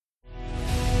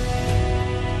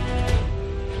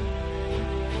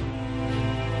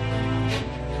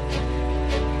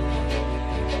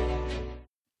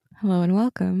Hello and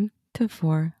welcome to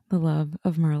For the Love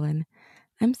of Merlin.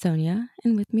 I'm Sonia,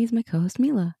 and with me is my co-host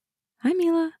Mila. Hi,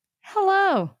 Mila.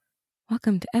 Hello.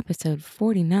 Welcome to episode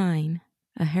 49,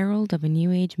 A Herald of a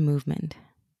New Age Movement.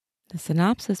 The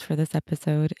synopsis for this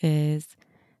episode is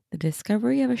the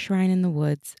discovery of a shrine in the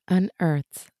woods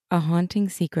unearths a haunting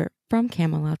secret from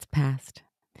Camelot's past.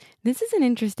 This is an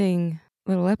interesting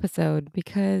little episode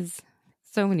because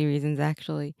so many reasons,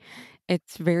 actually.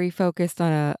 It's very focused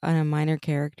on a minor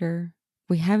character.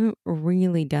 We haven't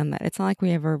really done that. It's not like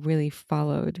we ever really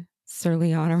followed Sir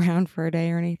Leon around for a day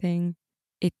or anything.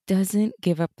 It doesn't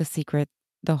give up the secret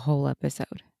the whole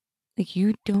episode. Like,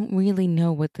 you don't really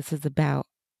know what this is about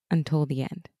until the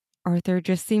end. Arthur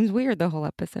just seems weird the whole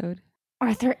episode.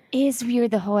 Arthur is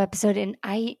weird the whole episode, and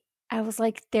I was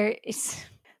like, there's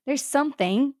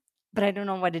something, but I don't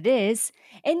know what it is.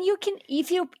 And you can,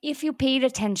 if you paid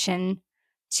attention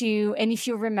to, and if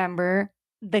you remember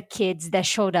the kids that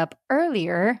showed up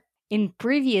earlier in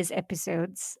previous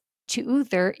episodes to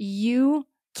Uther, you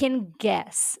can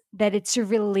guess that it's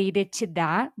related to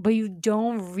that, but you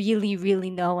don't really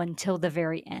know until the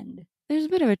very end. There's a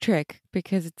bit of a trick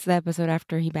because it's the episode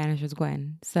after he banishes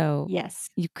Gwen. So Yes.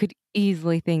 you could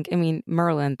easily think, I mean,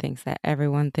 Merlin thinks that.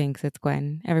 Everyone thinks it's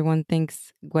Gwen. Everyone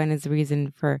thinks Gwen is the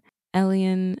reason for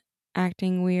Elian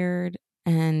acting weird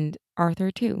and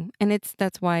Arthur too. And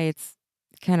that's why it's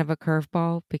kind of a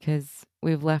curveball because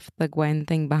we've left the Gwen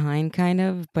thing behind kind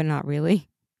of, but not really.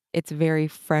 It's very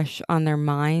fresh on their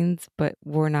minds, but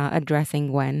we're not addressing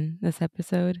Gwen this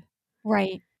episode.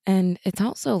 Right. And it's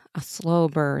also a slow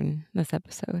burn this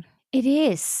episode. It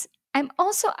is.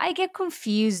 I get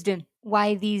confused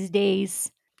why these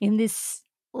days in this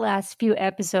last few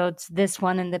episodes, this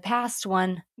one and the past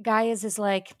one, Gaius is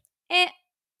like, it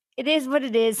is what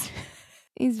it is.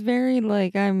 He's very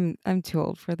like, I'm too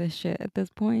old for this shit at this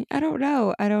point. I don't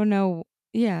know.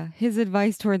 Yeah, his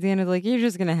advice towards the end is like, you're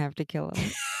just gonna have to kill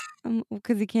him.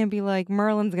 Because he can't be like,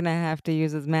 Merlin's gonna have to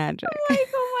use his magic. I'm like,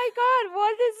 oh my God,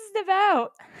 what is this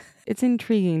about? It's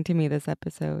intriguing to me, this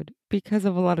episode, because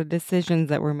of a lot of decisions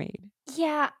that were made.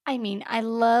 Yeah, I mean, I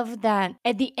love that.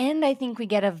 At the end, I think we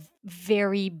get a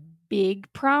very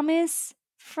big promise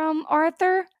from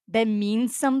Arthur that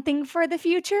means something for the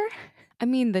future. I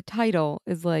mean, the title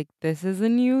is like, this is a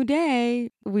new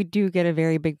day. We do get a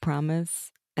very big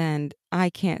promise, and I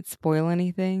can't spoil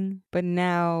anything. But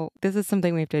now, this is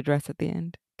something we have to address at the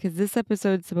end. Because this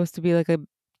episode's supposed to be like a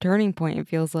turning point, it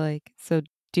feels like. So,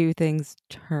 do things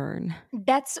turn?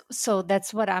 That's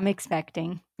what I'm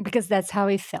expecting because that's how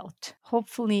it felt.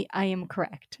 Hopefully, I am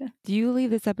correct. Do you leave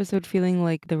this episode feeling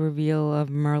like the reveal of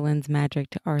Merlin's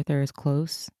magic to Arthur is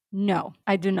close? No,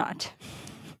 I do not.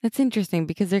 That's interesting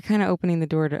because they're kind of opening the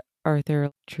door to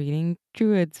Arthur treating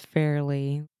druids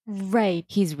fairly. Right.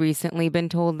 He's recently been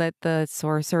told that the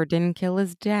sorcerer didn't kill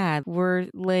his dad. We're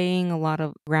laying a lot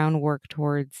of groundwork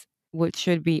towards what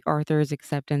should be Arthur's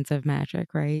acceptance of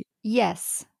magic, right?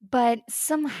 Yes, but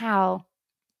somehow,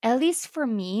 at least for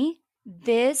me,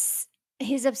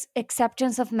 his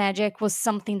acceptance of magic was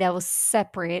something that was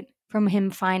separate from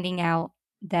him finding out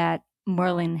that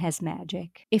Merlin has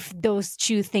magic. If those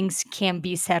two things can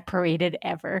be separated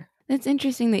ever. It's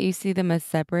interesting that you see them as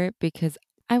separate because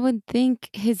I would think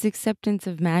his acceptance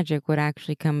of magic would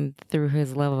actually come through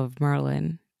his love of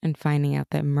Merlin and finding out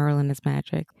that Merlin is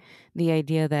magic. The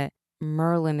idea that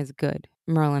Merlin is good,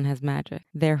 Merlin has magic,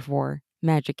 therefore,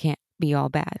 magic can't be all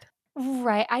bad.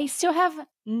 Right. I still have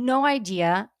no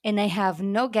idea and I have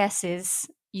no guesses.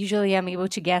 Usually I'm able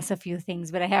to guess a few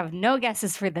things, but I have no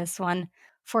guesses for this one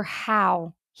for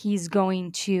how he's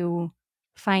going to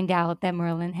find out that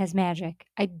Merlin has magic.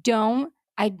 I don't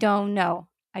know.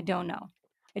 I don't know.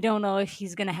 I don't know if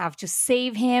he's going to have to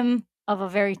save him of a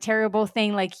very terrible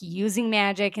thing like using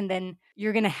magic and then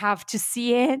you're going to have to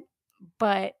see it.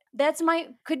 But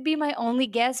could be my only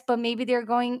guess, but maybe they're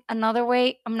going another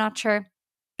way. I'm not sure.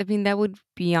 I mean, that would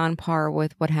be on par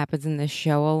with what happens in this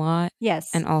show a lot. Yes.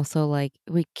 And also, like,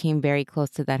 we came very close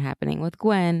to that happening with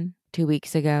Gwen 2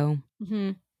 weeks ago.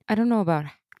 Mm-hmm. I don't know about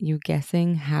you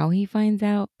guessing how he finds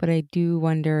out, but I do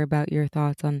wonder about your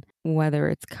thoughts on whether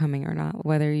it's coming or not,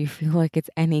 whether you feel like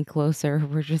it's any closer.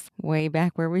 We're just way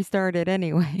back where we started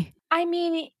anyway. I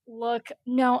mean, look,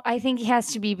 no, I think he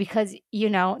has to be because,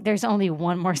 there's only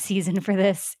one more season for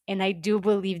this. And I do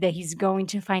believe that he's going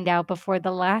to find out before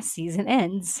the last season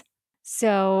ends.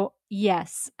 So,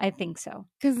 yes, I think so.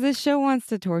 Because this show wants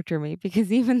to torture me,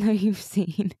 because even though you've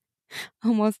seen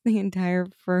almost the entire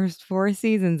first 4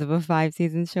 seasons of a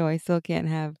 5-season show, I still can't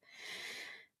have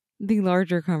the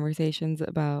larger conversations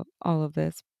about all of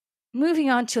this. Moving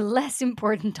on to less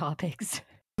important topics.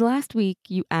 Last week,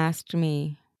 you asked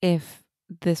me if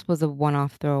this was a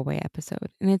one-off throwaway episode.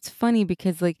 And it's funny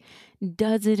because, like,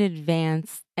 does it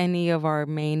advance any of our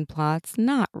main plots?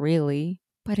 Not really.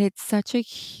 But it's such a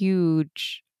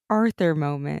huge Arthur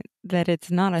moment that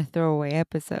it's not a throwaway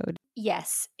episode.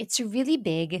 Yes, it's really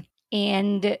big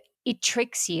and it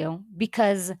tricks you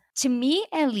because to me,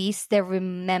 at least, that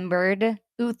remembered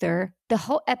Uther, the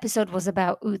whole episode was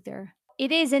about Uther.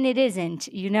 It is and it isn't,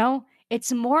 you know?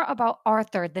 It's more about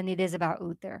Arthur than it is about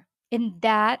Uther. And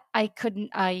that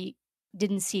I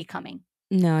didn't see coming.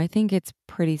 No, I think it's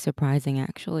pretty surprising,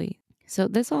 actually. So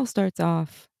this all starts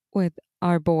off with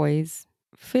our boys,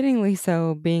 fittingly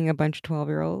so, being a bunch of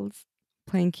 12-year-olds,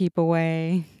 playing keep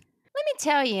away. Let me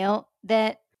tell you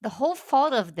that the whole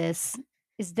fault of this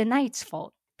is the knight's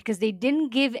fault because they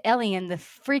didn't give Elian the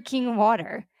freaking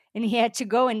water and he had to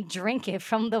go and drink it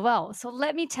from the well. So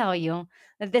let me tell you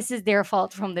that this is their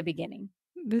fault from the beginning.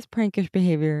 This prankish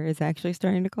behavior is actually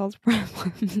starting to cause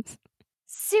problems.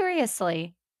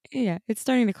 Seriously. Yeah, it's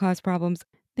starting to cause problems.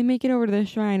 They make it over to the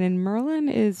shrine, and Merlin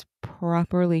is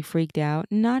properly freaked out,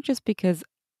 not just because,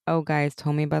 oh, guys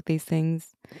told me about these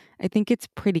things. I think it's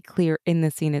pretty clear in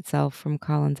the scene itself from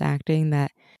Colin's acting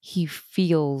that he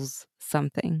feels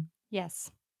something. Yes,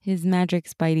 His magic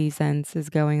spidey sense is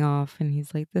going off, and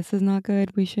he's like, this is not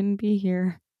good. We shouldn't be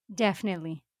here.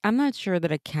 definitely. I'm not sure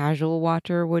that a casual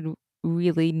watcher would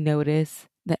really notice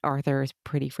that Arthur is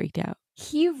pretty freaked out.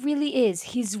 He really is.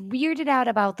 He's weirded out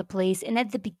about the place. And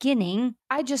at the beginning,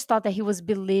 I just thought that he was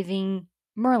believing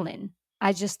Merlin.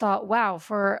 I just thought, wow,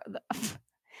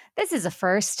 this is a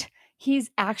first. He's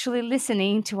actually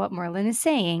listening to what Merlin is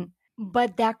saying.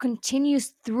 But that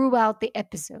continues throughout the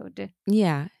episode.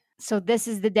 Yeah. So this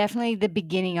is definitely the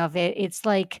beginning of it. It's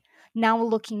like now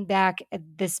looking back at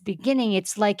this beginning,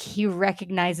 it's like he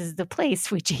recognizes the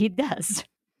place, which he does.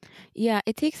 Yeah,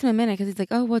 it takes him a minute because he's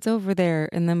like, oh, what's over there?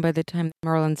 And then by the time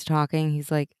Merlin's talking,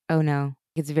 he's like, oh no.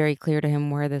 It's very clear to him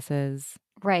where this is.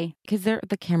 Right. Because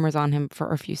the camera's on him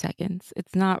for a few seconds.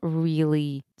 It's not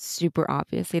really super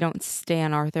obvious. They don't stay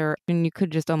on Arthur. And you could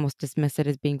just almost dismiss it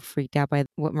as being freaked out by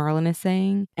what Merlin is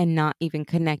saying and not even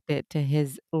connect it to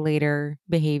his later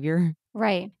behavior.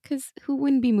 Right. Because who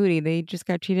wouldn't be moody? They just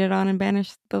got cheated on and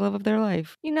banished the love of their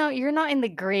life. You know, you're not in the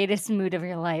greatest mood of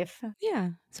your life.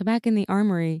 Yeah. So back in the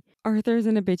armory, Arthur's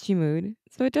in a bitchy mood.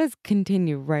 So it does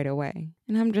continue right away.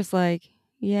 And I'm just like,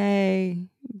 yay,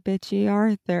 bitchy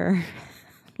Arthur.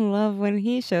 Love when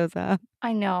he shows up.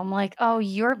 I know. I'm like, oh,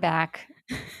 you're back.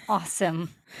 Awesome.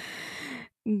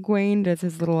 Gawain does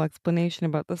his little explanation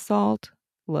about the salt.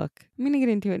 Look, I'm going to get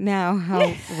into it now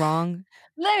how wrong.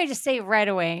 Let me just say right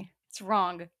away, it's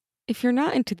wrong. If you're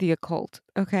not into the occult,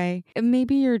 okay,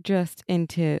 maybe you're just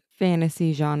into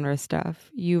fantasy genre stuff.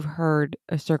 You've heard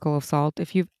A Circle of Salt.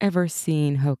 If you've ever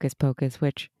seen Hocus Pocus,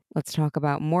 which let's talk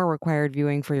about more required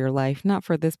viewing for your life, not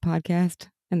for this podcast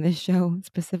and this show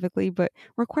specifically, but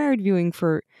required viewing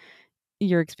for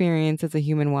your experience as a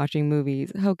human watching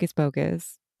movies. Hocus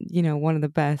Pocus, you know, one of the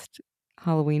best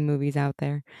Halloween movies out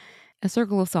there. A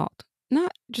circle of salt.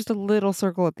 Not just a little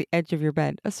circle at the edge of your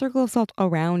bed, a circle of salt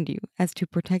around you as to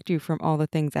protect you from all the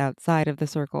things outside of the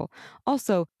circle.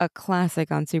 Also, a classic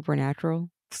on Supernatural.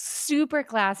 Super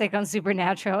classic on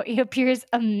Supernatural. It appears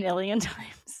a million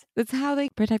times. That's how they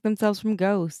protect themselves from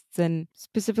ghosts and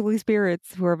specifically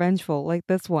spirits who are vengeful, like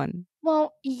this one.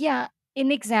 Well, yeah, and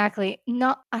exactly.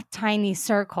 Not a tiny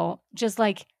circle, just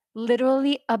like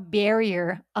literally a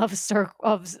barrier of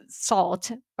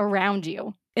salt around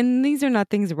you. And these are not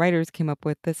things writers came up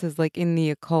with. This is like in the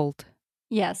occult.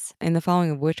 Yes. In the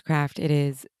following of witchcraft, it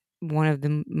is one of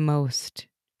the most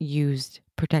used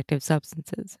protective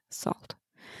substances, salt.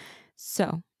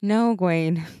 So, no,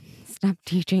 Gawain, stop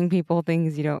teaching people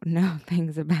things you don't know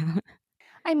things about.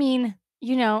 I mean,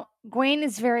 you know, Gwen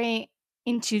is very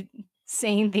into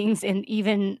saying things, and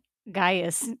even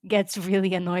Gaius gets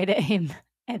really annoyed at him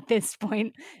at this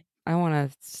point. I want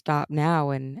to stop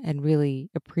now and really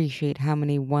appreciate how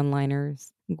many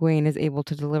one-liners Gawain is able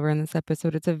to deliver in this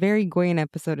episode. It's a very Gawain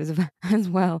episode as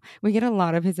well. We get a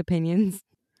lot of his opinions.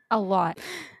 A lot.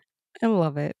 I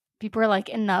love it. People are like,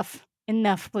 enough,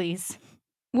 enough, please.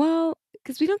 Well,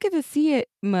 because we don't get to see it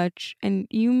much, and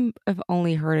you have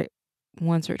only heard it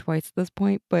once or twice at this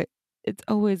point, but it's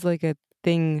always like a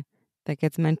thing that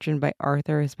gets mentioned by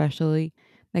Arthur, especially.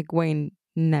 Like Gawain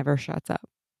never shuts up.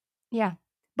 Yeah.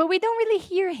 But we don't really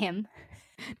hear him.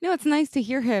 No, it's nice to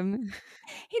hear him.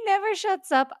 He never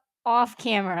shuts up off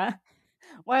camera.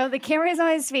 While the camera is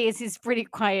on his face, he's pretty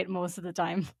quiet most of the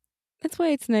time. That's why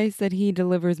it's nice that he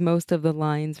delivers most of the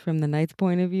lines from the knight's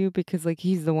point of view, because like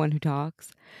he's the one who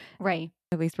talks. Right.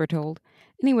 At least we're told.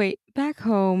 Anyway, back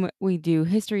home, we do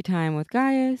history time with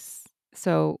Gaius.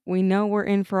 So we know we're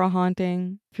in for a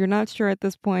haunting. If you're not sure at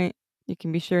this point, you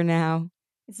can be sure now.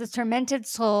 It's a tormented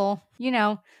soul.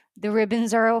 The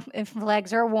ribbons are and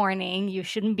flags are a warning. You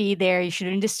shouldn't be there. You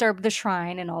shouldn't disturb the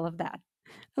shrine and all of that.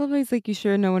 I love how he's like, you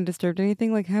sure no one disturbed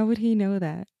anything? Like, how would he know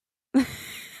that?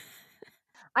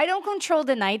 I don't control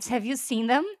the knights. Have you seen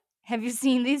them? Have you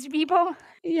seen these people?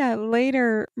 Yeah,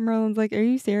 later, Merlin's like, are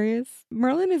you serious?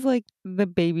 Merlin is like the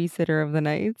babysitter of the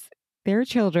knights. They're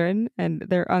children and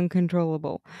they're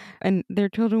uncontrollable. And they're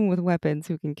children with weapons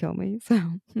who can kill me. So,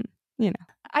 you know.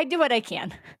 I do what I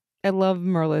can. I love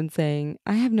Merlin saying,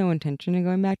 I have no intention of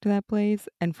going back to that place.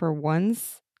 And for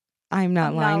once, I'm not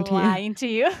I'm lying not to you. lying to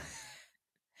you.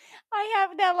 I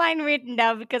have that line written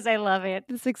down because I love it.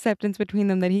 This acceptance between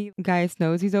them that Gaius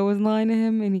knows he's always lying to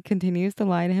him and he continues to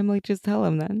lie to him. Like, just tell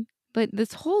him then. But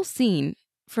this whole scene,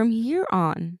 from here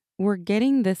on, we're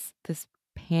getting this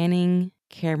panning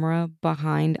camera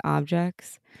behind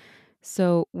objects.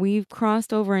 So we've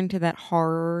crossed over into that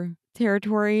horror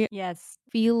territory, Yes.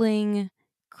 feeling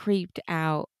creeped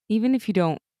out. Even if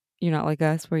you're not like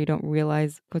us where you don't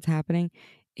realize what's happening,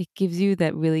 it gives you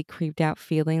that really creeped out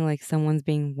feeling like someone's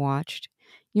being watched.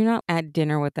 You're not at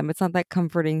dinner with them. It's not that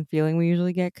comforting feeling we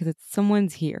usually get because it's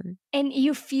someone's here. And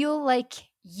you feel like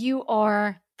you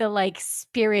are the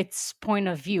spirit's point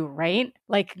of view, right?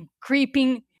 Like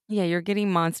creeping. Yeah, you're getting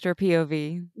monster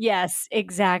POV. Yes,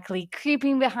 exactly.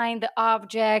 Creeping behind the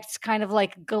objects, kind of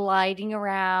like gliding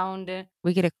around.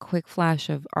 We get a quick flash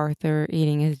of Arthur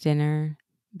eating his dinner,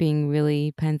 being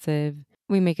really pensive.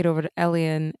 We make it over to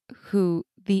Elian, who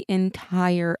the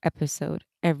entire episode,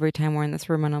 every time we're in this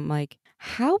room, and I'm like,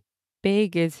 how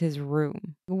big is his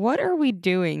room? What are we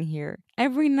doing here?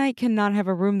 Every night cannot have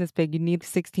a room this big. You need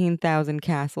 16,000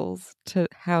 castles to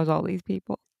house all these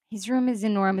people. His room is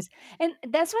enormous. And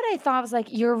that's what I thought. I was like,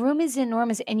 your room is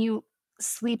enormous and you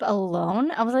sleep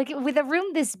alone? I was like, with a room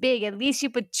this big, at least you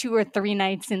put 2 or 3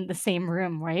 nights in the same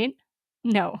room, right?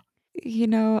 No. I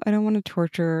don't want to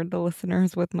torture the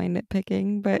listeners with my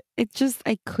nitpicking, but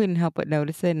I couldn't help but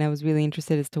notice it. And I was really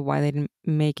interested as to why they didn't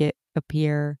make it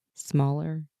appear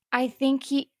smaller. I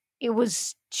think it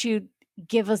was to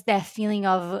give us that feeling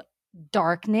of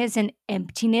darkness and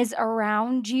emptiness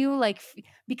around you,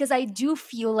 because I do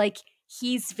feel like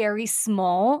he's very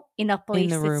small in a In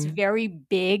place the that's room. very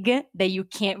big that you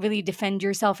can't really defend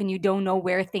yourself and you don't know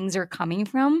where things are coming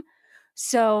from.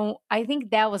 So I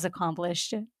think that was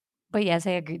accomplished. But yes,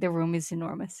 I agree. The room is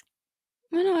enormous.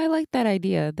 I like that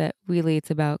idea that really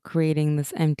it's about creating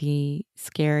this empty,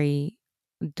 scary,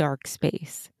 dark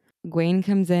space. Gwaine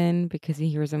comes in because he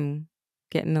hears him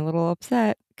getting a little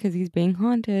upset because he's being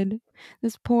haunted.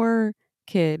 This poor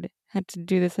kid had to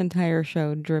do this entire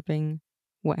show dripping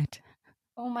wet.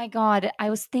 Oh my God. I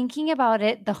was thinking about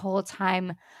it the whole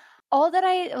time. All that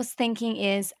I was thinking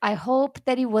is, I hope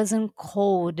that it wasn't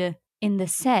cold in the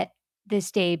set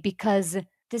this day because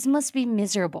this must be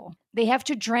miserable. They have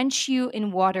to drench you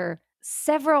in water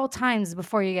several times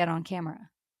before you get on camera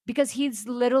because he's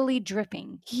literally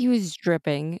dripping. He was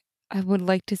dripping. I would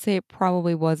like to say it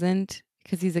probably wasn't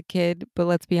because he's a kid, but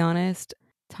let's be honest.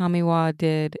 Tommy Wah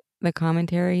did the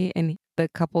commentary, and the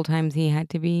couple times he had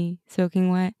to be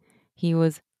soaking wet, he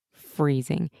was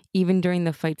freezing. Even during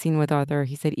the fight scene with Arthur,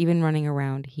 he said even running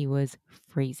around, he was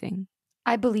freezing.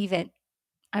 I believe it.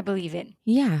 I believe it.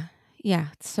 Yeah. Yeah.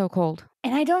 It's so cold.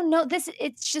 And I don't know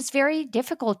it's just very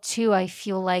difficult too, I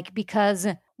feel like, because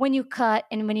when you cut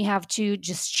and when you have to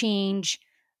just change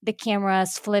the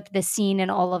cameras, flip the scene and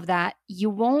all of that, you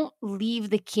won't leave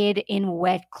the kid in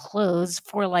wet clothes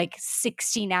for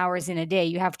 16 hours in a day.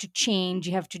 You have to change,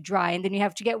 you have to dry, and then you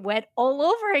have to get wet all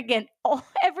over again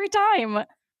every time.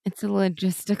 It's a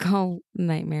logistical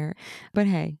nightmare. But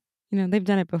hey, they've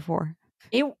done it before.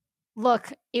 It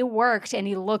worked and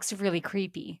it looks really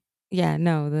creepy. Yeah,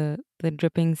 no, the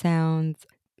dripping sounds.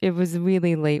 It was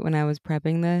really late when I was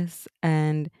prepping this,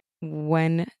 and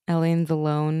when Ellen's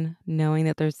alone, knowing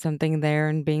that there's something there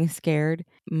and being scared,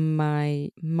 my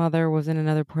mother was in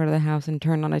another part of the house and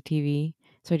turned on a TV.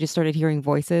 So I just started hearing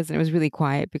voices, and it was really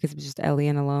quiet because it was just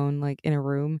Ellian alone, like in a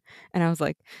room. And I was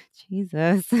like,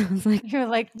 Jesus. I was like, You're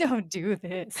like, don't do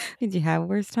this. did you have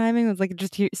worse timing? I was like,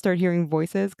 start hearing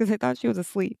voices because I thought she was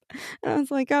asleep. And I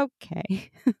was like, okay.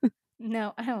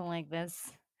 No, I don't like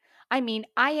this. I mean,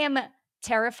 I am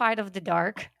terrified of the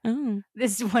dark. Oh.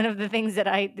 This is one of the things that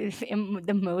I am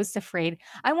the most afraid.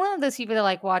 I'm one of those people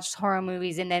that watch horror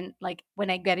movies and then when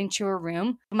I get into a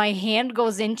room, my hand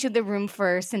goes into the room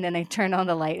first and then I turn on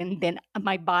the light and then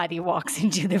my body walks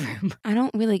into the room. I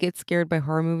don't really get scared by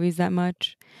horror movies that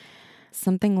much.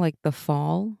 Something like The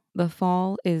Fall. The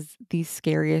Fall is the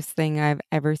scariest thing I've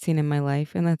ever seen in my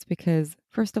life. And that's because,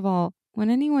 first of all, When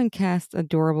anyone casts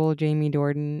adorable Jamie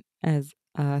Dornan as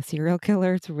a serial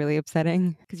killer, it's really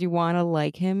upsetting because you want to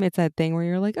like him. It's that thing where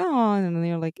you're like, oh, and then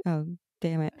you're like, oh,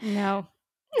 damn it. No.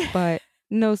 But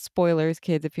no spoilers,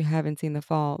 kids, if you haven't seen The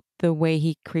Fall. The way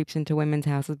he creeps into women's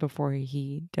houses before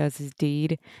he does his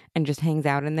deed and just hangs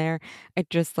out in there, it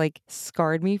just like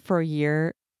scarred me for a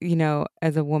year. You know,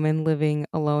 as a woman living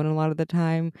alone a lot of the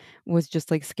time, was just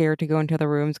like scared to go into the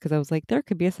rooms because I was like, there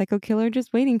could be a psycho killer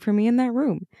just waiting for me in that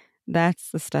room.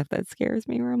 That's the stuff that scares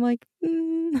me, where I'm like,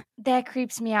 That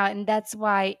creeps me out. And that's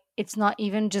why it's not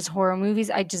even just horror movies.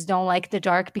 I just don't like the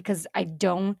dark because I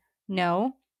don't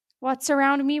know what's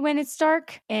around me when it's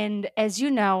dark. And as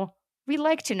you know, we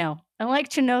like to know. I like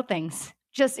to know things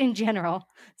just in general.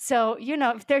 So,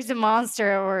 if there's a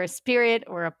monster or a spirit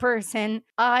or a person,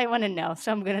 I want to know.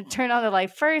 So I'm going to turn on the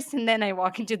light first and then I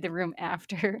walk into the room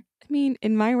after. I mean,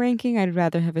 in my ranking, I'd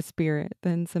rather have a spirit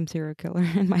than some serial killer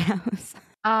in my house.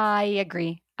 I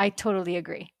agree. I totally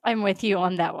agree. I'm with you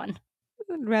on that one.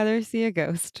 I'd rather see a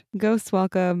ghost. Ghosts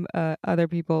welcome, other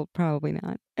people probably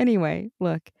not. Anyway,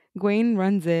 look, Gwaine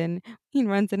runs in. He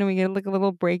runs in and we get like a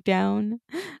little breakdown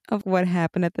of what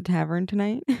happened at the tavern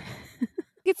tonight.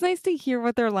 It's nice to hear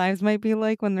what their lives might be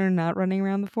like when they're not running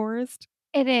around the forest.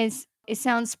 It is. It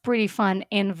sounds pretty fun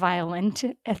and violent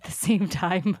at the same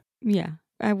time. Yeah.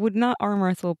 I would not arm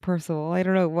wrestle Percival. I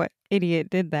don't know what idiot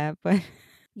did that, but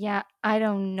Yeah, I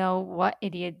don't know what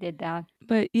idiot did that.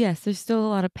 but yes, there's still a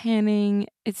lot of panning.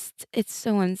 It's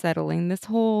so unsettling. This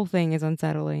whole thing is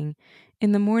unsettling.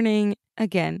 In the morning,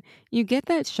 again, you get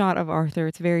that shot of Arthur.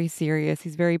 It's very serious.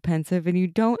 He's very pensive and you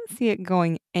don't see it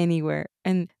going anywhere.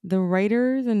 And the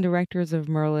writers and directors of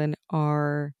Merlin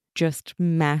are just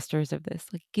masters of this.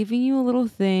 Like giving you a little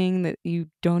thing that you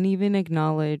don't even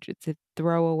acknowledge. It's a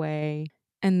throwaway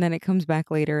and then it comes back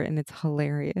later and it's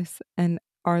hilarious. And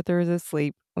Arthur is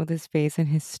asleep with his face in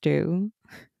his stew.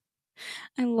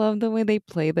 I love the way they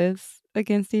play this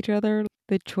against each other.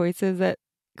 The choices that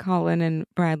Colin and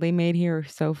Bradley made here are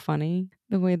so funny.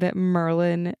 The way that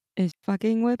Merlin is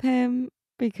fucking with him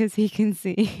because he can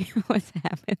see what's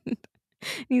happened.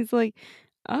 He's like,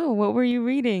 oh, what were you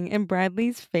reading? And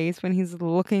Bradley's face when he's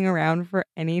looking around for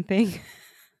anything,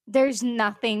 There's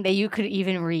nothing that you could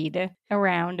even read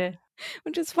around.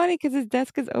 which is funny because his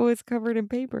desk is always covered in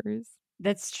papers.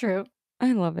 That's true.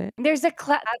 I love it. There's a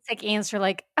classic answer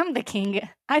like, I'm the king.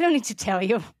 I don't need to tell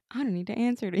you. I don't need to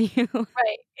answer to you.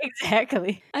 Right,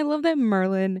 exactly. I love that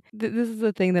Merlin. This is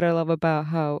the thing that I love about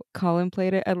how Colin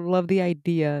played it. I love the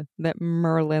idea that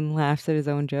Merlin laughs at his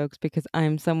own jokes because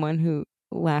I'm someone who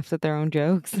laughs at their own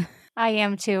jokes. I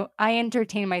am too. I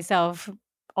entertain myself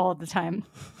all the time.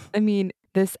 I mean,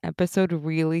 this episode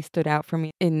really stood out for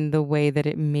me in the way that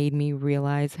it made me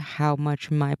realize how much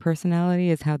my personality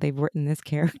is how they've written this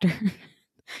character.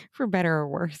 For better or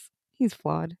worse. He's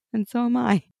flawed, and so am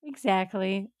I.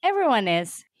 Exactly. Everyone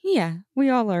is. Yeah, we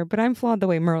all are, but I'm flawed the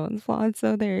way Merlin's flawed,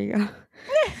 so there you go.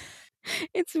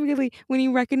 It's really when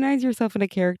you recognize yourself in a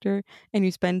character and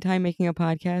you spend time making a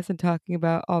podcast and talking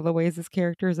about all the ways this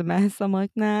character is a mess, I'm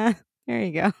like, nah, there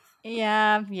you go.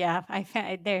 Yeah. I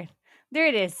found there. There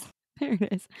it is. There it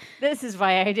is. This is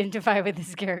why I identify with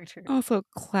this character. Also,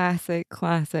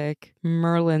 classic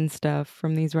Merlin stuff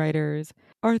from these writers.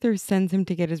 Arthur sends him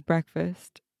to get his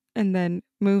breakfast and then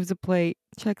moves a plate,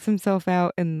 checks himself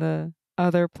out in the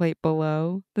other plate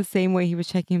below, the same way he was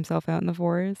checking himself out in the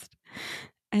forest.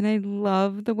 And I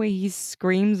love the way he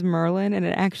screams Merlin and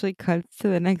it actually cuts to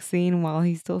the next scene while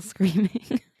he's still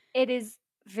screaming. It is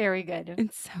very good.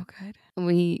 It's so good.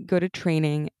 We go to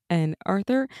training and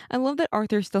Arthur, I love that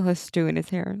Arthur still has stew in his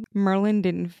hair. Merlin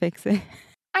didn't fix it.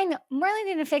 I know. Merlin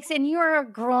didn't fix it, and you're a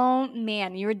grown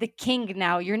man. You're the king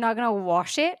now. You're not going to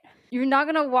wash it. You're not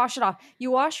going to wash it off.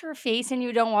 You wash your face and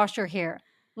you don't wash your hair.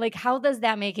 Like, how does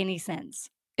that make any sense?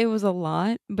 It was a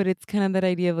lot, but it's kind of that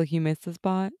idea of like you missed a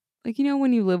spot. Like, you know,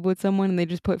 when you live with someone and they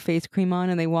just put face cream on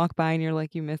and they walk by and you're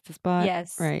like, you missed a spot?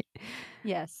 Yes. Right.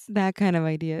 Yes. That kind of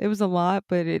idea. It was a lot,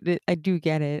 but I do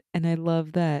get it. And I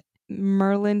love that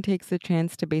Merlin takes the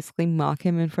chance to basically mock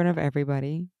him in front of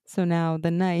everybody. So now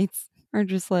the knights are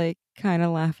just like kind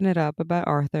of laughing it up about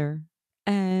Arthur.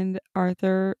 And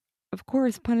Arthur, of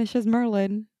course, punishes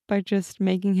Merlin by just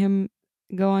making him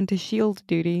go on to shield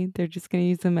duty. They're just going to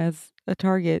use him as a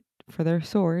target for their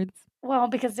swords. Well,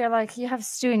 because they're like, you have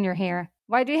stew in your hair.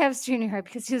 Why do you have stew in your hair?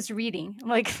 Because he was reading. I'm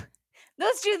like,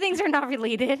 those two things are not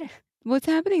related. What's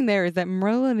happening there is that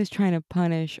Merlin is trying to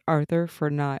punish Arthur for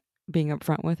not being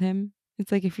upfront with him.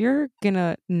 It's like, if you're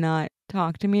gonna not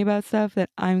talk to me about stuff, that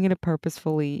I'm gonna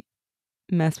purposefully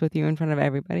mess with you in front of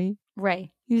everybody. Right.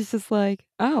 He's just like,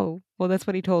 oh, well, that's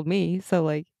what he told me. So,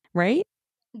 like, right?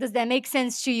 Does that make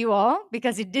sense to you all?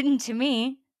 Because it didn't to me.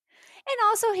 And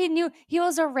also he knew that he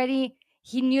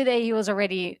was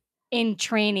already in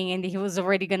training and he was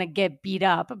already going to get beat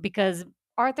up because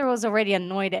Arthur was already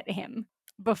annoyed at him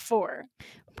before.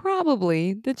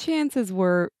 Probably. The chances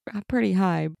were pretty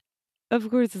high. Of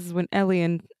course, this is when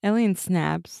Elian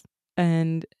snaps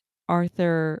and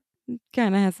Arthur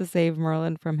kind of has to save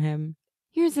Merlin from him.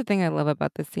 Here's the thing I love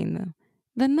about this scene, though.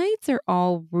 The knights are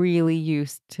all really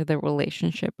used to the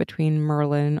relationship between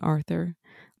Merlin and Arthur.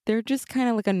 They're just kind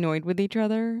of like annoyed with each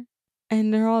other,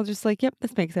 and they're all just like, yep,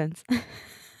 this makes sense.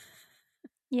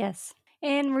 Yes.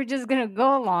 And we're just going to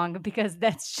go along because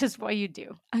that's just what you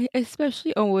do. I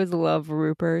especially always love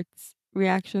Rupert's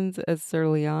reactions as Sir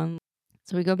Leon.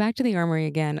 So we go back to the armory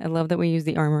again. I love that we use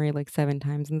the armory like 7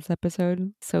 times in this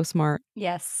episode. So smart.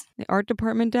 Yes. The art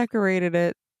department decorated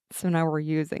it, so now we're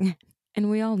using it. And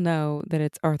we all know that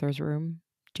it's Arthur's room.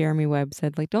 Jeremy Webb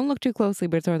said, like, don't look too closely,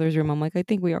 but it's Arthur's room. I'm like, I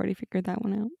think we already figured that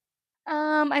one out.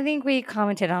 I think we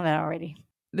commented on that already.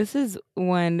 This is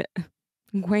when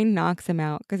Gwaine knocks him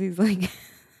out because he's like,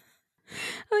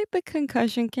 I like the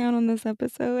concussion count on this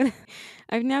episode.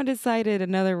 I've now decided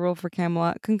another rule for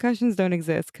Camelot. Concussions don't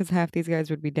exist because half these guys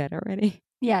would be dead already.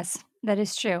 Yes, that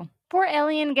is true. Poor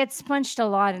Elian gets punched a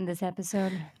lot in this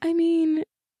episode. I mean,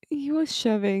 he was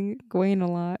shoving Gwaine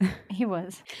a lot. He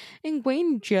was. And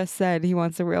Gwaine just said he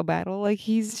wants a real battle. Like,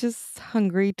 he's just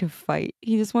hungry to fight.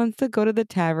 He just wants to go to the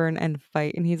tavern and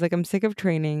fight. And he's like, I'm sick of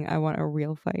training. I want a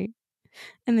real fight.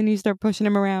 And then you start pushing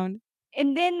him around.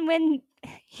 And then when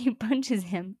he punches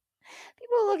him,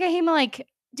 people look at him like,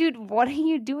 dude, what are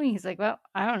you doing? He's like, well,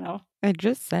 I don't know. I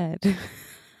just said.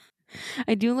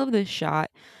 I do love this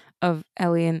shot of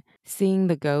Elian seeing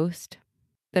the ghost,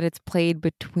 that it's played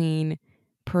between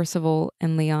Percival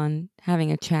and Leon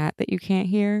having a chat that you can't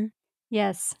hear.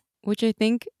 Yes. Which I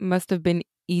think must have been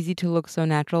easy to look so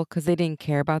natural because they didn't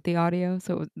care about the audio.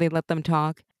 So they let them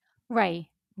talk. Right.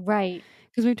 Right.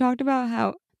 Because we talked about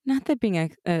how, not that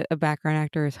being a background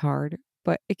actor is hard,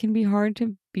 but it can be hard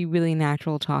to be really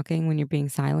natural talking when you're being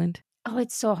silent. Oh,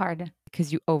 it's so hard.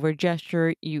 Because you over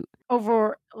gesture,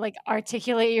 Over like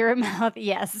articulate your mouth.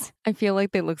 Yes. I feel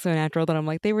like they look so natural that I'm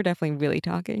like, they were definitely really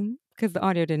talking because the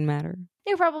audio didn't matter.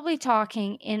 They're probably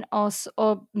talking in also,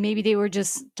 or maybe they were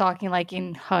just talking like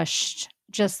in hushed,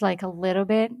 just like a little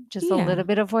bit, just a little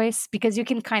bit of voice because you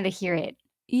can kind of hear it.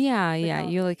 Yeah.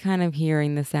 You're like kind of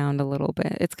hearing the sound a little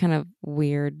bit. It's kind of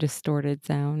weird, distorted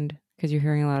sound because you're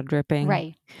hearing a lot of dripping.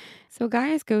 Right. So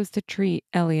Gaius goes to treat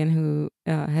Elian, who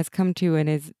has come to and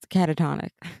is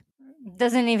catatonic.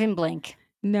 Doesn't even blink.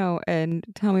 No, and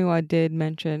Tomiwa did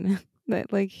mention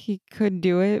that like he could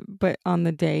do it, but on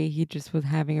the day he just was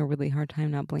having a really hard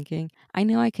time not blinking. I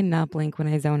know I cannot blink when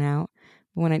I zone out,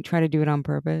 but when I try to do it on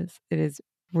purpose, it is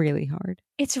really hard.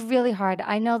 It's really hard.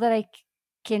 I know that I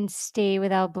can stay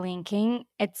without blinking.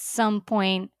 At some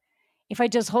point, if I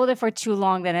just hold it for too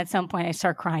long, then at some point I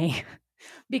start crying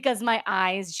because my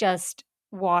eyes just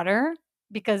water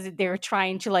because they're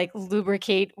trying to like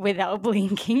lubricate without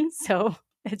blinking. So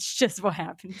that's just what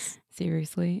happens.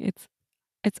 Seriously,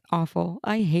 it's awful.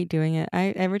 I hate doing it.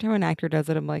 Every time an actor does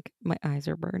it, I'm like, my eyes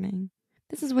are burning.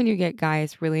 This is when you get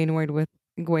Gaius really annoyed with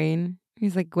Gwaine.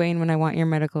 He's like, Gwaine, when I want your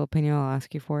medical opinion, I'll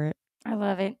ask you for it. I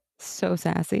love it. So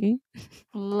sassy.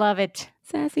 Love it.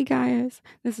 Sassy Gaius.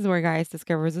 This is where Gaius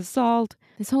discovers assault.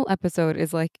 This whole episode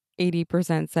is like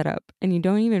 80% set up, and you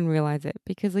don't even realize it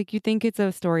because like you think it's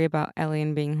a story about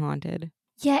Elian being haunted.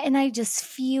 Yeah, and I just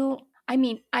feel, I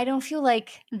mean, I don't feel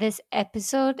like this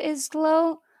episode is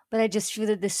slow, but I just feel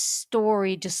that the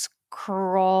story just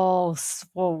crawls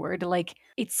forward. Like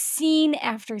it's scene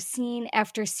after scene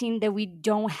after scene that we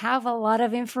don't have a lot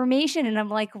of information. And I'm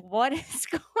like, what is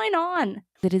going on?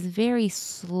 It is very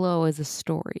slow as a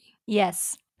story.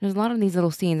 Yes. There's a lot of these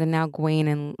little scenes, and now Gwaine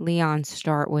and Leon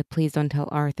start with please don't tell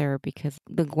Arthur because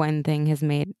the Gwen thing has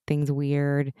made things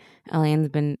weird. Elian's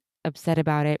been upset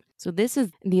about it. So this is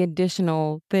the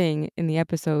additional thing in the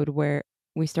episode where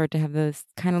we start to have this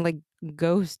kind of like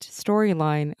ghost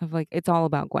storyline of like it's all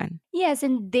about Gwen. Yes,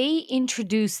 and they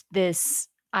introduced this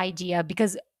idea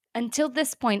because until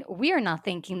this point we are not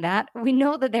thinking that. We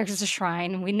know that there's a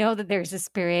shrine, we know that there's a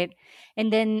spirit,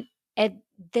 and then at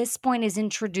this point is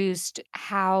introduced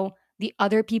how the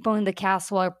other people in the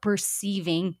castle are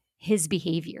perceiving his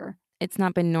behavior. It's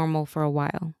not been normal for a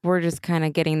while. We're just kind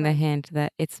of getting the hint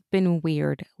that it's been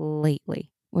weird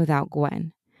lately without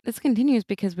Gwen. This continues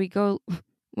because we go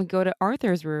to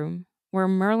Arthur's room where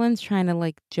Merlin's trying to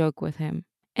like joke with him.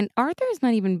 And Arthur's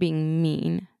not even being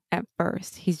mean at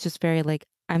first. He's just very like,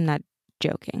 I'm not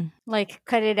joking. Like,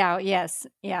 cut it out. Yes.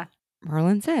 Yeah.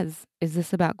 Merlin says, is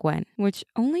this about Gwen? Which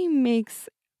only makes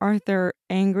Arthur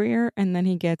angrier, and then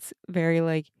he gets very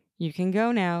like, you can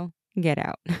go now, get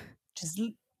out. Just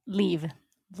leave.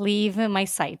 Leave my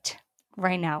sight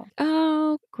right now.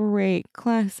 Oh, great.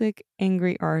 Classic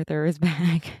angry Arthur is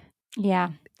back. Yeah.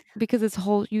 Because this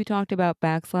whole, you talked about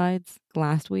backslides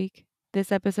last week.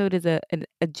 This episode is a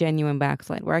genuine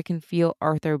backslide where I can feel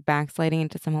Arthur backsliding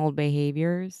into some old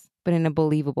behaviors, but in a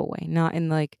believable way, not in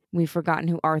like, we've forgotten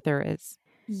who Arthur is.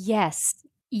 Yes.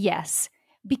 Yes.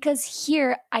 Because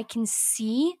here I can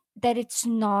see that it's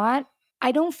not,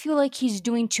 I don't feel like he's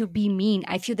doing to be mean.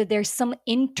 I feel that there's some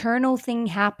internal thing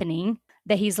happening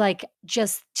that he's like,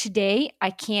 just today,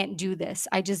 I can't do this.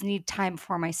 I just need time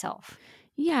for myself.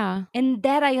 Yeah, And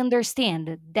that I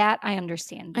understand. That I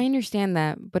understand. I understand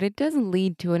that, but it does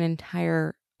lead to an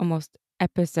entire almost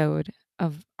episode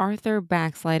of Arthur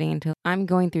backsliding into I'm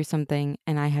going through something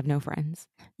and I have no friends,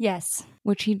 Yes.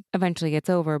 which he eventually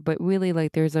gets over. But really,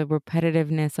 like, there's a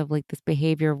repetitiveness of like this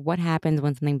behavior of what happens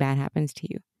when something bad happens to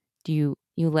you. Do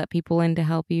you let people in to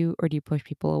help you, or do you push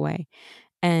people away?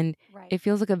 And Right. it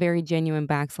feels like a very genuine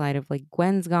backslide of like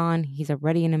Gwen's gone, he's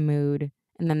already in a mood,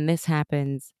 and then this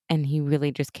happens, and he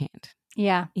really just can't.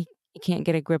 Yeah. He can't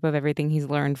get a grip of everything he's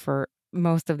learned for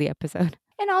most of the episode.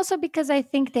 And also because I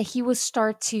think that he was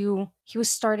starting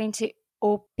to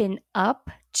open up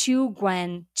to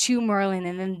Gwen, to Merlin,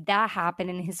 and then that happened,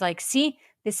 and he's like, "See,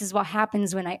 this is what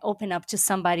happens when I open up to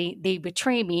somebody. They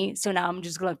betray me. So now I'm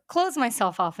just gonna close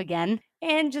myself off again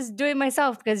and just do it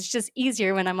myself because it's just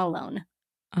easier when I'm alone."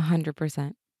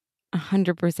 100%.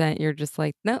 100%. You're just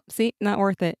like, nope, see, not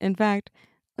worth it. In fact,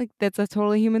 like, that's a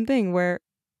totally human thing where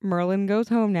Merlin goes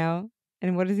home now.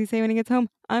 And what does he say when he gets home?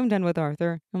 I'm done with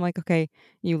Arthur. I'm like, okay,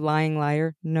 you lying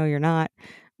liar. No, you're not.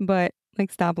 But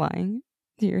like, stop lying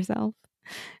to yourself.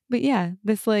 But yeah,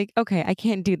 this like, okay, I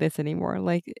can't do this anymore.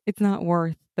 Like, it's not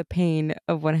worth the pain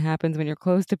of what happens when you're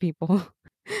close to people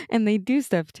and they do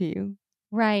stuff to you.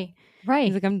 Right. He's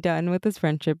Right. like, I'm done with this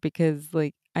friendship because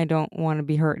like I don't want to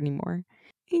be hurt anymore.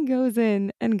 He goes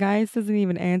in and Gaius doesn't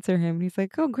even answer him. And he's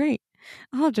like, oh great.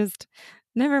 I'll just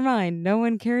never mind. No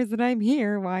one cares that I'm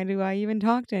here. Why do I even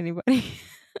talk to anybody?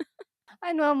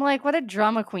 I know. I'm like, what a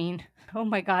drama queen. Oh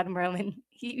my God, Merlin,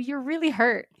 you're really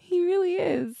hurt. He really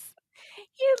is.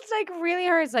 It's like really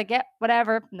hurt. It's like, yeah,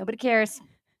 whatever. Nobody cares.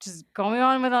 Just going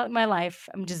on with my life.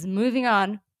 I'm just moving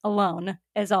on alone,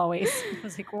 as always. I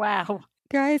was like, wow.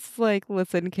 Gaius is like,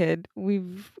 listen, kid,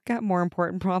 we've got more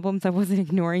important problems. I wasn't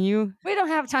ignoring you. We don't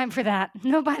have time for that.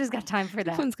 Nobody's got time for No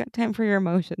that. one's got time for your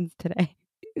emotions today.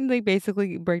 And they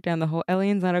basically break down the whole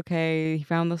Elian's not okay. He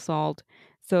found the salt.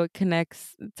 So it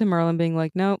connects to Merlin being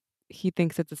like, nope, he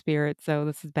thinks it's a spirit. So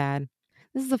this is bad.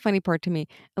 This is the funny part to me.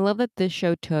 I love that this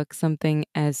show took something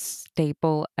as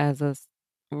staple as a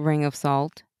ring of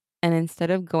salt. And instead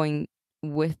of going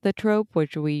with the trope,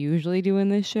 which we usually do in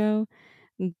this show,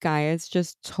 Gaius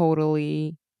just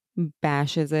totally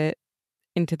bashes it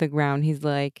into the ground. He's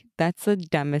like, that's the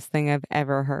dumbest thing I've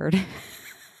ever heard.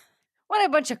 What a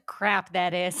bunch of crap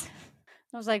that is.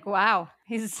 I was like, wow,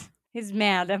 he's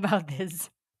mad about this.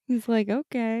 He's like,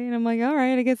 okay. And I'm like, all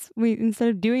right, I guess we, instead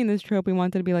of doing this trope, we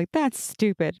wanted to be like, that's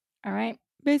stupid. All right.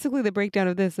 Basically, the breakdown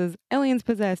of this is aliens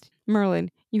possessed.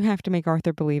 Merlin, you have to make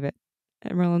Arthur believe it.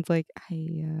 And Merlin's like,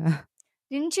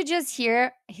 Didn't you just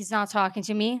hear he's not talking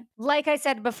to me? Like I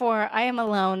said before, I am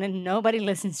alone and nobody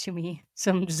listens to me.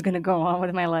 So I'm just going to go on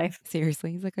with my life.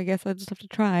 seriously. He's like, I guess I just have to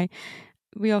try.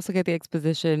 We also get the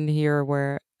exposition here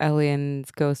where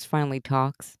Elian's ghost finally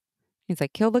talks. He's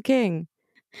like, kill the king.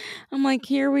 I'm like,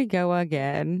 here we go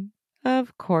again.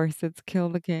 Of course, it's kill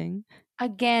the king.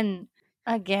 Again.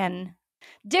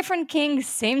 Different king,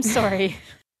 same story.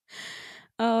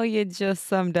 Oh, you just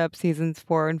summed up seasons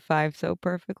 4 and 5 so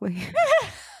perfectly.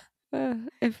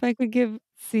 If I could give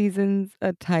seasons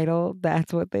a title,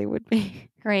 that's what they would be.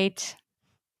 Great.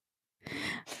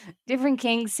 Different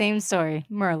king, same story.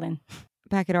 Merlin.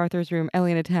 Back at Arthur's room,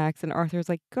 Elian attacks, and Arthur's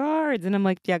like, guards. And I'm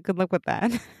like, yeah, good luck with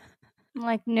that. I'm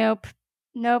like, nope.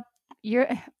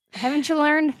 Haven't you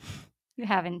learned? You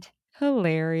haven't.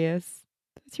 Hilarious.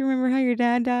 Don't you remember how your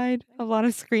dad died? A lot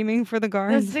of screaming for the That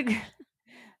guards.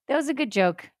 was a good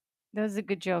joke. That was a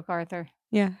good joke, Arthur.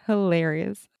 Yeah,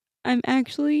 hilarious. I'm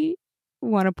actually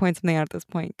want to point something out at this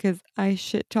point because I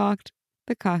shit talked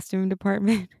the costume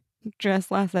department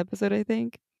just last episode, I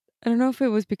think. I don't know if it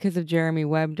was because of Jeremy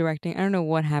Webb directing. I don't know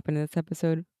what happened in this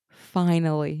episode.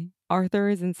 Finally, Arthur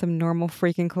is in some normal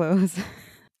freaking clothes.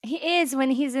 He is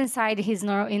when he's inside. He's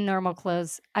in normal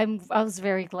clothes. I was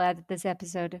very glad at this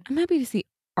episode. I'm happy to see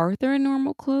Arthur in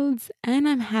normal clothes, and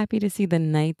I'm happy to see the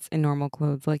knights in normal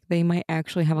clothes. Like they might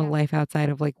actually have a life outside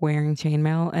of like wearing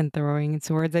chainmail and throwing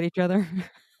swords at each other.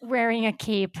 Wearing a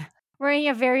cape. wearing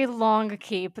a very long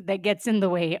cape that gets in the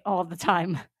way all the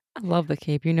time. I love the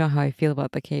cape. You know how I feel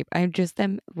about the cape. I just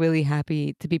am really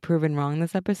happy to be proven wrong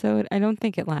this episode. I don't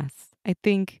think it lasts. I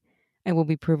think I will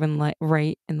be proven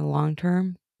right in the long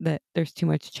term that there's too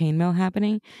much chainmail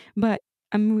happening. But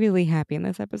I'm really happy in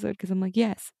this episode because I'm like,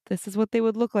 yes, this is what they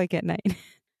would look like at night.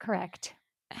 Correct.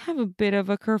 I have a bit of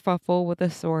a kerfuffle with a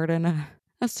sword and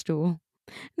a stool.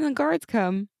 And the guards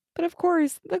come. But of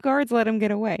course, the guards let him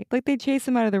get away. Like they chase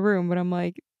him out of the room. But I'm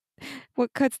like,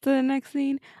 what cuts to the next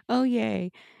scene? Oh,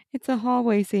 yay. It's a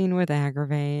hallway scene with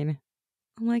Agravain.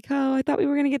 I'm like, "Oh, I thought we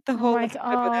were gonna get the I'm whole like,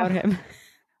 episode without oh, him."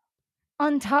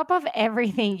 on top of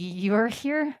everything, you're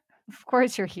here. Of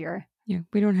course, you're here. Yeah,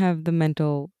 we don't have the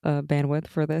mental, bandwidth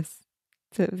for this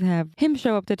to have him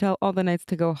show up to tell all the knights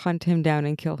to go hunt him down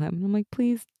and kill him. I'm like,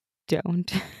 "Please don't."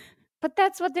 But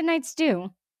that's what the knights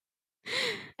do.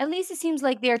 At least it seems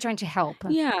like they are trying to help,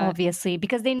 Yeah, obviously,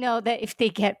 because they know that if they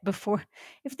get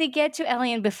to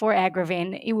Elian before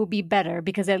Agravain, it will be better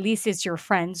because at least it's your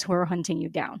friends who are hunting you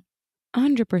down.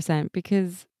 100%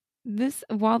 because this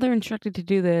while they're instructed to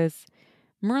do this,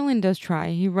 Merlin does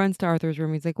try. He runs to Arthur's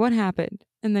room. He's like, "What happened?"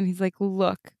 And then he's like,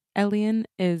 "Look, Elian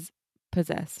is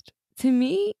possessed." To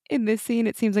me, in this scene,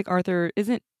 it seems like Arthur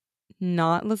isn't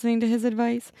not listening to his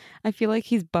advice. I feel like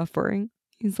he's buffering.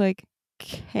 He's like,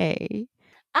 "Okay."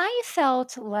 I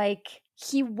felt like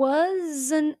he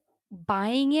wasn't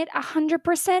buying it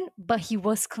 100%, but he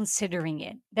was considering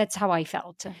it. That's how I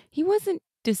felt. He wasn't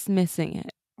dismissing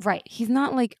it. Right. He's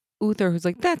not like Uther, who's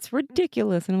like, "That's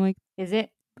ridiculous." And I'm like, Is it?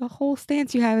 the whole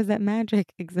stance you have is that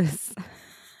magic exists.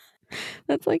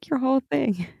 That's like your whole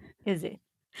thing. Is it?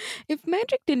 If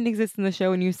magic didn't exist in the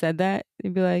show and you said that,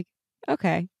 you'd be like,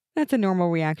 okay, that's a normal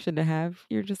reaction to have.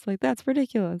 You're just like, that's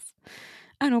ridiculous.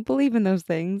 I don't believe in those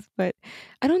things, but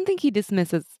I don't think he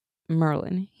dismisses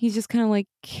Merlin. He's just kind of like,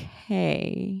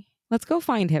 okay, let's go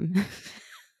find him.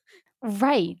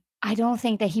 Right. I don't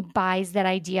think that he buys that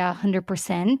idea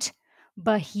 100%,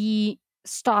 but he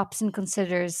stops and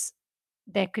considers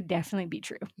that could definitely be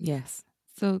true. Yes.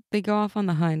 So they go off on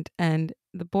the hunt, and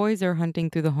the boys are hunting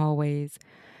through the hallways.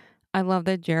 I love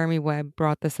that Jeremy Webb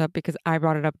brought this up because I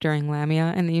brought it up during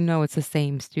Lamia, and you know it's the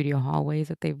same studio hallways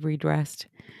that they've redressed.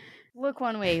 Look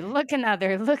one way, look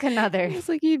another, look another. It's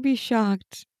like you'd be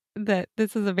shocked that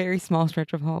this is a very small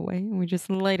stretch of hallway, and we just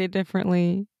light it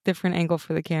differently, different angle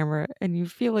for the camera, and you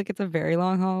feel like it's a very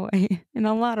long hallway and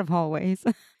a lot of hallways.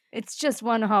 It's just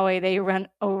one hallway they run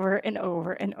over and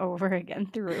over and over again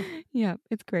through. Yeah,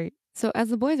 it's great. So as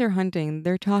the boys are hunting,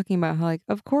 they're talking about how like,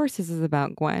 of course this is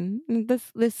about Gwen. And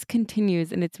this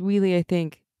continues, and it's really, I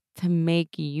think, to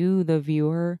make you, the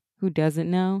viewer who doesn't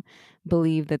know,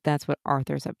 believe that that's what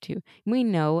Arthur's up to. We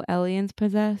know Elian's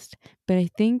possessed, but I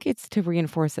think it's to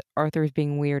reinforce that Arthur's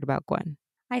being weird about Gwen.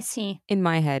 I see. In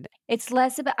my head, It's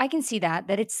less about, I can see that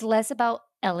it's less about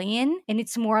Elian and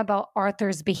it's more about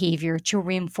Arthur's behavior to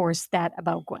reinforce that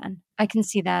about Gwen. I can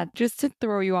see that. just to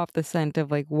throw you off the scent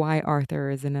of like why Arthur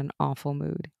is in an awful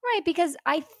mood. Right, because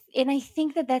I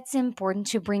think that that's important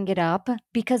to bring it up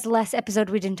because last episode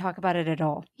we didn't talk about it at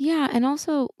all. Yeah, and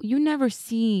also you never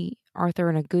see Arthur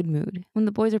in a good mood. When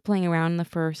the boys are playing around in the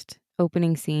first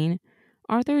opening scene,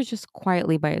 Arthur is just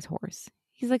quietly by his horse.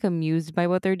 He's like amused by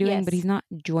what they're doing, but Yes. he's not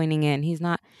joining in. He's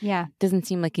not Yeah. doesn't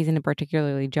seem like he's in a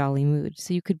particularly jolly mood.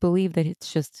 So you could believe that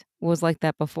it's just was like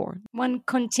that before. One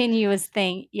continuous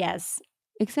thing. Yes.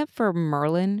 Except for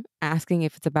Merlin asking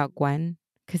if it's about Gwen,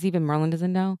 because even Merlin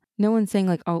doesn't know. No one's saying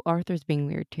like, "Oh, Arthur's being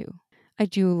weird too." I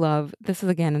do love this is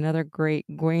again another great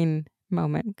Gwen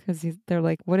moment because they're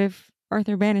like, "What if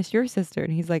Arthur banished your sister?"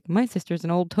 And he's like, "My sister's an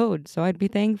old toad, so I'd be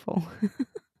thankful."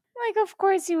 Like, of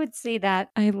course you would say that.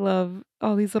 I love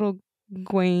all these little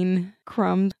Gwen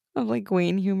crumbs of like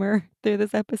Gwen humor through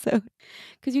this episode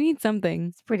because you need something.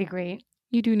 It's pretty great.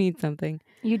 You do need something.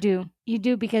 You do. You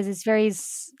do because it's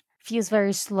feels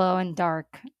very slow and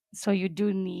dark. So you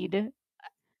do need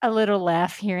a little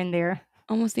laugh here and there.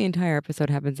 Almost the entire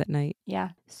episode happens at night. Yeah.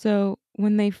 So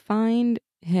when they find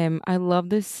him, I love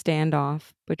this standoff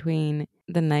between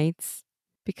the knights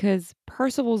because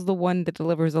Percival's the one that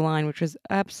delivers the line, which is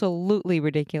absolutely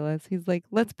ridiculous. He's like,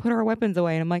 "Let's put our weapons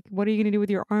away." And I'm like, "What are you going to do with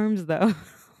your arms, though?"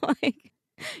 Like,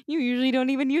 you usually don't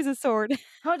even use a sword.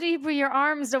 How do you put your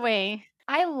arms away?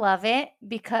 I love it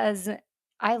because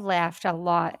I laughed a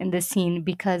lot in this scene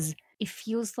because it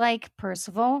feels like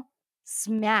Percival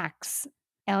smacks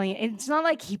Elliot. It's not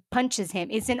like he punches him.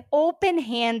 It's an open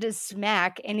hand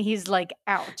smack and he's like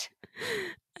out.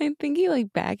 I think he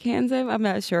like backhands him. I'm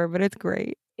not sure, but it's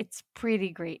great. It's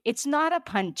pretty great. It's not a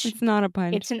punch. It's not a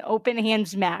punch. It's an open hand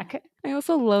smack. I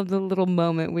also love the little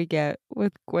moment we get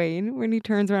with Gwaine when he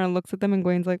turns around and looks at them and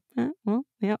Gwaine's like, well,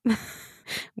 yeah.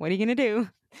 What are you going to do?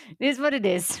 It is what it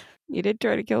is. You did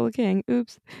try to kill the king.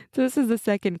 Oops. So this is the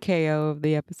second KO of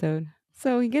the episode.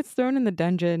 So he gets thrown in the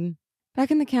dungeon.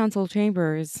 Back in the council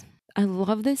chambers. I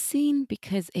love this scene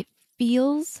because it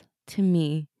feels to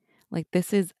me like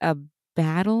this is a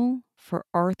battle for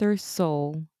Arthur's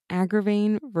soul.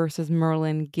 Agravain versus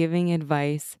Merlin giving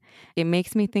advice. It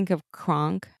makes me think of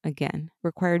Kronk again.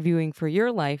 Required viewing for your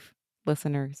life,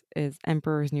 listeners, is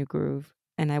Emperor's New Groove.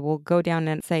 And I will go down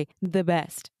and say the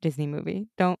best Disney movie.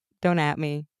 Don't at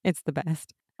me. It's the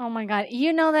best. Oh my god.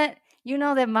 You know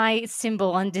that my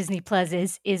symbol on Disney Plus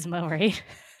is Isma, right?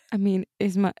 I mean,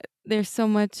 there's so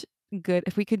much good.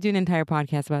 If we could do an entire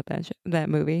podcast about that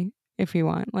movie, if you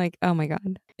want, like, oh my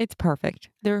god, it's perfect.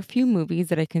 There are a few movies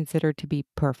that I consider to be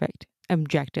perfect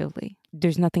objectively.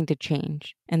 There's nothing to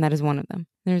change, and that is one of them.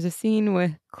 There's a scene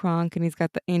with Kronk, and he's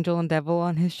got the angel and devil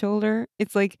on his shoulder.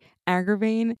 It's like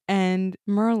Agravain and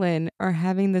Merlin are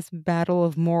having this battle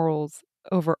of morals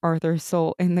over Arthur's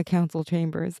soul in the council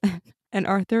chambers. And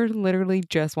Arthur literally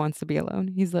just wants to be alone.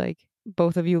 He's like,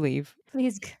 both of you leave.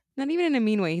 Please. Not even in a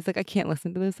mean way. He's like, I can't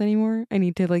listen to this anymore. I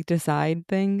need to like decide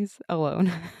things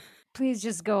alone. Please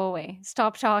just go away.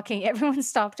 Stop talking. Everyone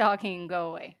stop talking and go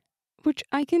away. Which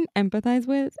I can empathize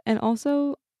with. And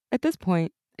also, at this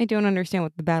point, I don't understand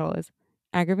what the battle is.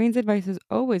 Agravain's advice is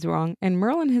always wrong, and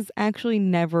Merlin has actually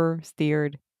never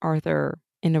steered Arthur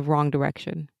in a wrong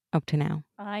direction up to now.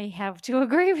 I have to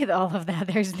agree with all of that.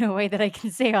 There's no way that I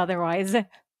can say otherwise.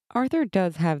 Arthur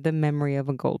does have the memory of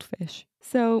a goldfish.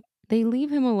 So they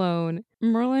leave him alone.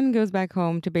 Merlin goes back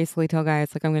home to basically tell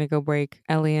Gaius, like, I'm going to go break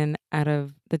Elian out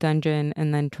of the dungeon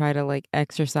and then try to, like,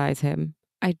 exorcise him.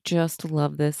 I just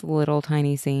love this little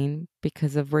tiny scene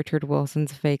because of Richard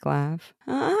Wilson's fake laugh.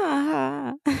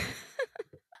 That's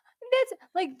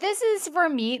like, this is for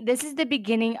me, this is the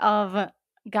beginning of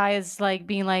Gaius like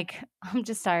being like, I'm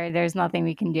just tired. There's nothing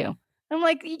we can do. I'm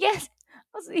like, yes.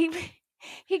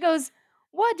 He goes,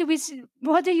 what do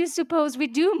you suppose we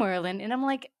do, Merlin? And I'm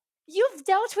like, you've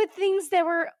dealt with things that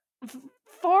were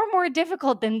far more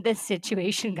difficult than this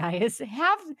situation, Gaius.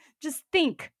 Just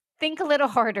think a little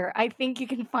harder. I think you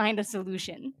can find a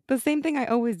solution. The same thing I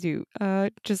always do.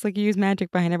 Just like use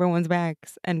magic behind everyone's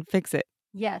backs and fix it.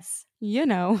 Yes. You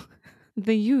know,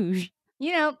 the usual.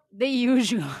 The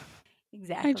usual.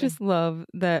 Exactly. I just love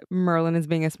that Merlin is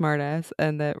being a smartass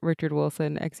and that Richard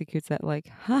Wilson executes that like,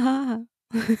 ha ha.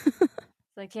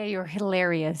 It's like, yeah, you're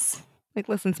hilarious. Like,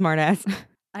 listen, smartass.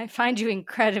 I find you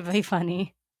incredibly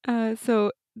funny.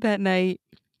 So that night,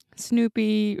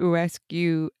 Snoopy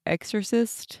rescue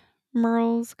exorcist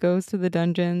Merles goes to the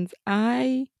dungeons.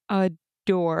 I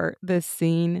adore this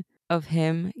scene of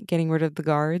him getting rid of the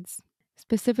guards,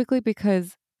 specifically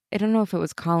because I don't know if it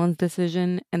was Colin's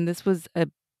decision, and this was a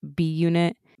B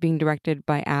unit being directed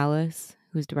by Alice,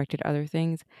 who's directed other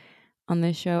things on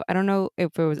this show. I don't know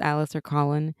if it was Alice or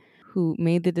Colin who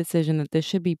made the decision that this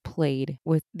should be played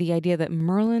with the idea that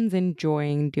Merlin's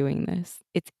enjoying doing this.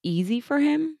 It's easy for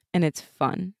him and it's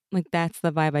fun. Like, that's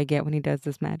the vibe I get when he does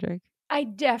this magic. I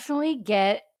definitely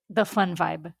get the fun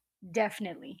vibe.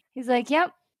 Definitely. He's like,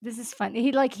 yep, this is fun.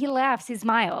 He laughs, he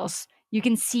smiles. You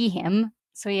can see him.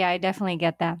 So yeah, I definitely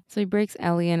get that. So he breaks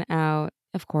Elian out.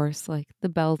 Of course, like, the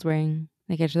bells ring.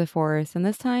 They get to the forest, and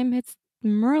this time it's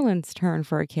Merlin's turn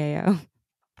for a KO.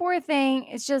 Poor thing.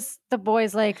 It's just the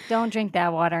boy's like, don't drink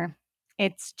that water.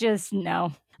 It's just no.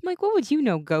 I'm like, what would you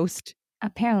know, ghost?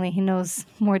 Apparently he knows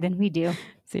more than we do.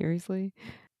 Seriously.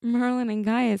 Merlin and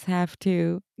Gaius have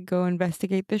to go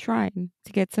investigate the shrine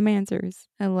to get some answers.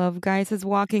 I love Gaius's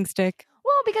walking stick.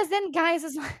 Well, because then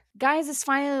Gaius is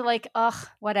finally like, ugh,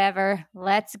 whatever.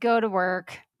 Let's go to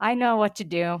work. I know what to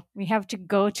do. We have to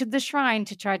go to the shrine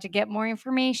to try to get more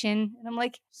information. And I'm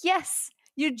like, yes,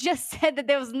 you just said that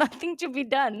there was nothing to be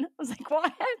done. I was like,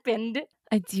 what happened?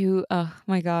 I do. Oh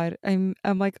my god, I'm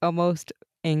like almost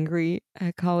angry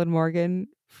at Colin Morgan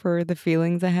for the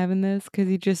feelings I have in this because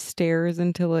he just stares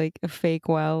into like a fake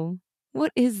well.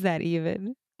 What is that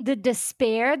even? The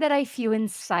despair that I feel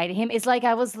inside him is like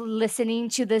I was listening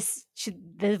to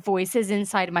the voices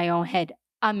inside my own head.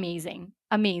 Amazing.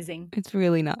 It's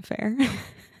really not fair.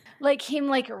 Like him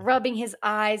like rubbing his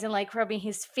eyes and like rubbing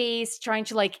his face, trying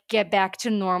to like get back to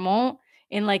normal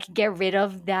and like get rid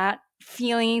of that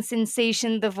feeling,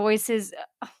 sensation, the voices.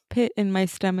 Pit in my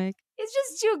stomach. It's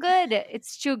just too good.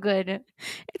 It's too good.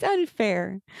 It's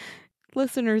unfair.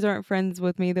 Listeners aren't friends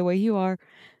with me the way you are.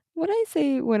 What I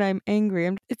say when I'm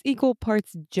angry, it's equal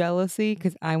parts jealousy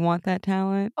because I want that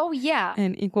talent. Oh, yeah.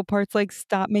 And equal parts like,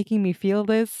 stop making me feel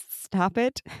this. Stop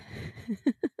it.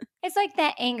 It's like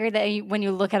that anger that when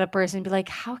you look at a person and be like,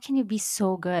 how can you be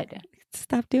so good?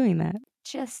 Stop doing that.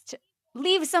 Just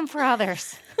leave some for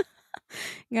others.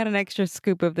 Got an extra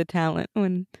scoop of the talent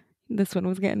when this one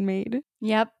was getting made.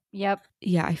 Yep.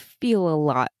 Yeah, I feel a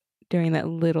lot during that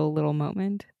little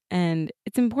moment. And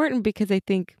it's important because I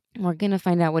think we're going to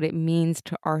find out what it means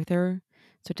to Arthur.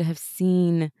 So to have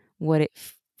seen what it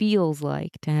feels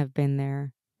like to have been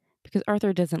there, because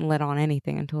Arthur doesn't let on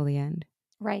anything until the end.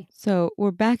 Right. So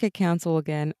we're back at council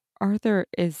again. Arthur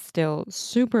is still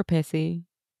super pissy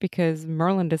because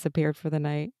Merlin disappeared for the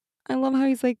night. I love how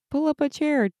he's like, pull up a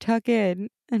chair, tuck in.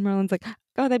 And Merlin's like,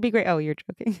 oh, that'd be great. Oh, you're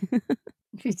joking.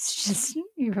 It's just,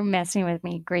 you were messing with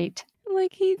me. Great.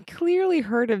 Like, he clearly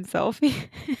hurt himself.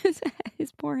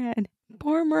 His poor head.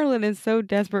 Poor Merlin is so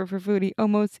desperate for food, he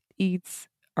almost eats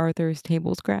Arthur's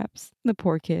table scraps. The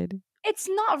poor kid. It's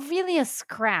not really a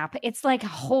scrap. It's like a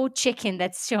whole chicken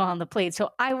that's still on the plate.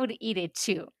 So I would eat it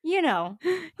too. You know,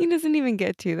 He doesn't even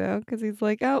get to, though, because he's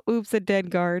like, oh, oops, a dead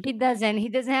guard. he doesn't. He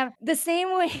doesn't have the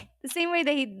same way. The same way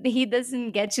that he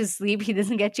doesn't get to sleep, he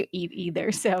doesn't get to eat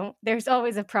either. So there's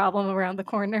always a problem around the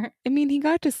corner. I mean, he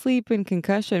got to sleep in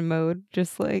concussion mode,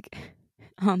 just like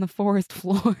on the forest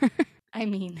floor. I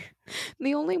mean,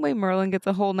 The only way Merlin gets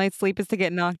a whole night's sleep is to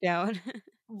get knocked out.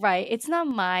 right. It's not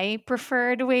my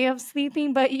preferred way of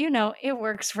sleeping, but you know, it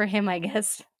works for him, I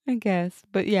guess. I guess.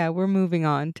 But yeah, we're moving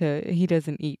on to he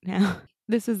doesn't eat now.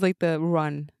 This is like the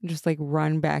run, just like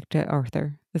run back to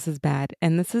Arthur. This is bad.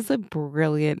 And this is a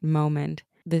brilliant moment.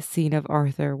 This scene of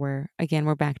Arthur where, again,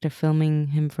 we're back to filming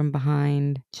him from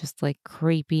behind, just like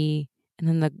creepy. And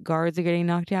then the guards are getting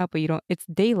knocked out, but it's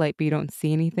daylight, but you don't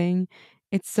see anything.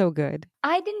 It's so good.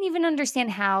 I didn't even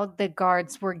understand how the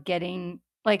guards were getting,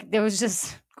 like, there was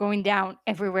just going down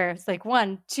everywhere. It's like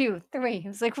 1, 2, 3. It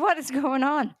was like, what is going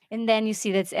on? And then you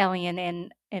see that's Alien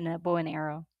in a bow and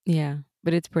arrow. Yeah,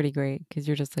 but it's pretty great because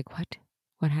you're just like, what?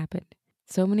 What happened?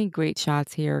 So many great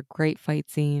shots here, great fight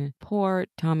scene. Poor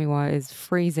Tomiwa is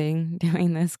freezing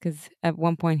doing this because at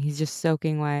one point he's just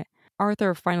soaking wet.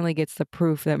 Arthur finally gets the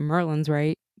proof that Merlin's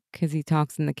right because he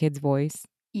talks in the kid's voice.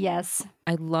 Yes.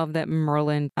 I love that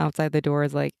Merlin outside the door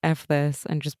is like, F this,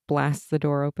 and just blasts the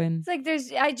door open. It's like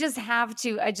I just have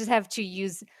to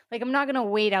use, like, I'm not going to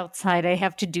wait outside. I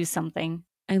have to do something.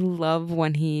 I love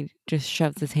when he just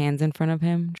shoves his hands in front of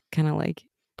him, kind of like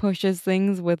pushes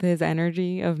things with his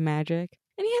energy of magic.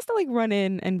 And he has to like run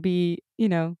in and be,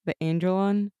 the angel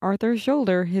on Arthur's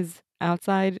shoulder, his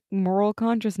outside moral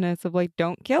consciousness of like,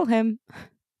 don't kill him,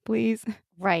 please.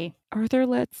 Right. Arthur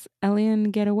lets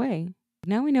Elian get away.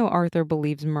 Now we know Arthur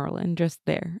believes Merlin just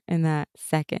there in that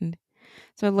second.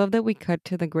 So I love that we cut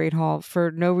to the Great Hall for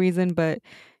no reason, but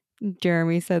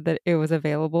Jeremy said that it was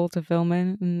available to film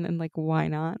in, and like, why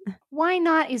not? Why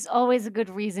not is always a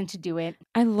good reason to do it.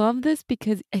 I love this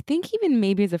because I think even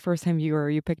maybe as a first-time viewer,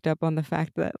 you picked up on the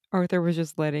fact that Arthur was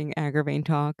just letting Agravain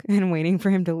talk and waiting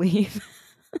for him to leave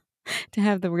to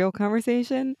have the real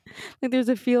conversation. Like, there's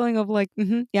a feeling of like,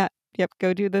 yeah, yep,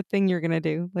 go do the thing you're gonna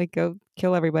do. Like, go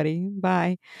kill everybody.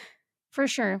 Bye. For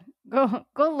sure. Go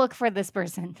look for this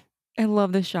person. I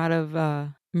love the shot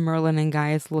of Merlin and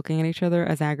Gaius looking at each other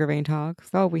as Agravain talks.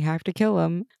 Oh, we have to kill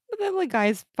him. But then like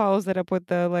Gaius follows it up with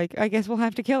the like, I guess we'll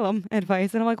have to kill him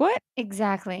advice. And I'm like, what?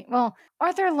 Exactly. Well,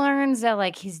 Arthur learns that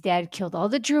like his dad killed all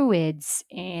the druids,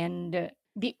 and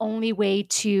the only way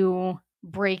to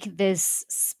break this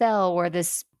spell or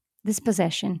this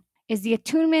possession is the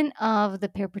attunement of the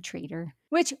perpetrator,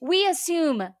 which we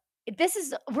assume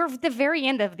we're at the very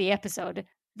end of the episode.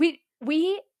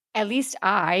 We at least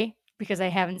I, because I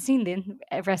haven't seen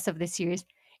the rest of the series,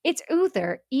 it's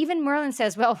Uther. Even Merlin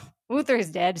says, well, Uther's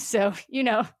dead, so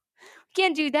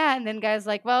can't do that. And then guy's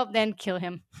like, well, then kill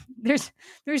him. There's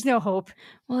no hope.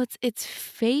 Well, it's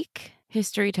fake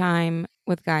history time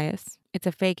with Gaius. It's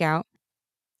a fake out.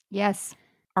 Yes.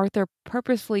 Arthur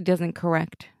purposefully doesn't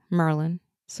correct Merlin.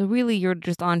 So really, you're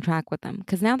just on track with them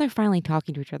because now they're finally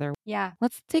talking to each other. Yeah.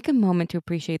 Let's take a moment to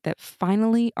appreciate that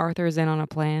finally Arthur's in on a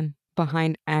plan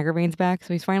behind Agravain's back.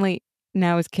 So he's finally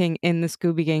now is king in the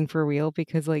Scooby Gang for real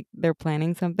because like they're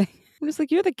planning something. I'm just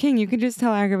like, you're the king. You can just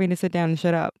tell Agravain to sit down and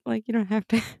shut up. Like, you don't have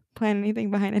to plan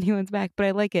anything behind anyone's back. But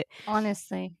I like it.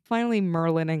 Honestly. Finally,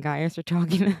 Merlin and Gaius are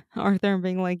talking to Arthur and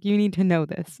being like, you need to know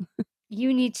this.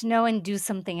 You need to know and do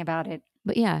something about it.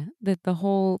 But yeah, the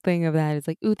whole thing of that is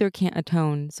like Uther can't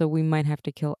atone, so we might have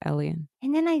to kill Elian.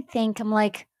 And then I think, I'm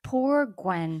like, poor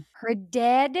Gwen. Her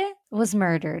dad was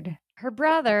murdered. Her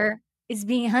brother is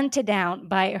being hunted down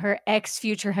by her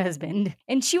ex-future husband,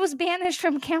 and she was banished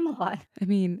from Camelot. I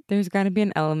mean, there's got to be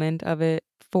an element of it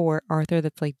for Arthur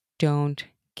that's like, don't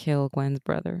kill Gwen's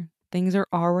brother. Things are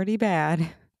already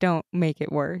bad. don't make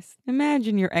it worse.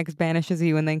 Imagine your ex banishes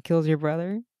you and then kills your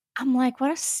brother. I'm like,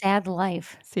 what a sad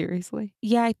life. Seriously.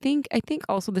 Yeah, I think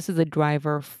also this is a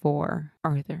driver for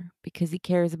Arthur because he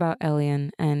cares about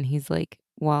Elian and he's like,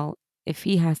 well, if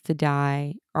he has to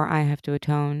die or I have to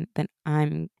atone, then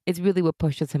it's really what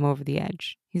pushes him over the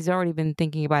edge. He's already been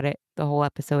thinking about it the whole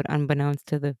episode, unbeknownst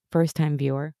to the first time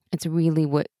viewer. It's really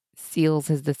what seals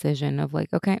his decision of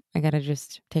like, okay, I gotta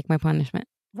just take my punishment.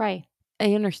 Right.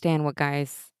 I understand what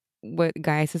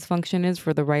Gaius's function is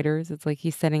for the writers. It's like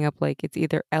he's setting up like it's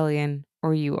either Elian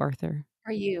or you, Arthur.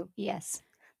 For you, yes.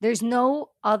 There's no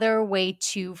other way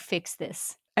to fix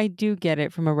this. I do get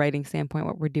it from a writing standpoint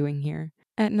what we're doing here.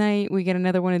 At night, we get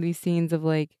another one of these scenes of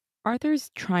like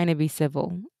Arthur's trying to be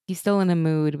civil. He's still in a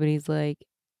mood, but he's like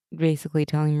basically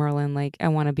telling Merlin like I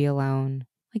want to be alone.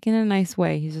 Like in a nice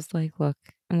way. He's just like, "Look,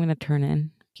 I'm going to turn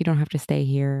in. You don't have to stay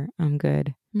here. I'm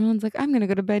good." Merlin's like, "I'm going to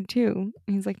go to bed too."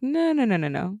 And he's like, "No, no, no, no,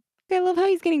 no." I love how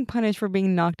he's getting punished for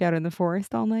being knocked out in the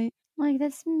forest all night. Like,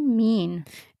 that's mean.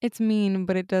 It's mean,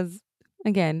 but it does,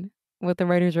 again, what the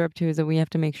writers are up to is that we have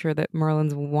to make sure that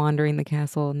Merlin's wandering the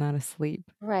castle, not asleep.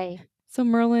 Right. So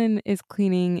Merlin is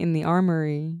cleaning in the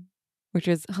armory, which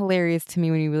is hilarious to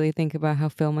me when you really think about how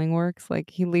filming works. Like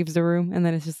he leaves the room and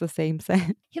then it's just the same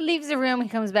set. He leaves the room, he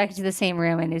comes back to the same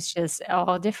room, and it's just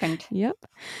all different. Yep.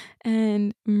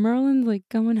 And Merlin's like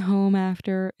going home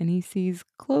after and he sees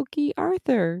Cloaky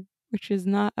Arthur, which is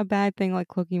not a bad thing like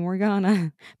Cloaky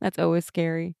Morgana. That's always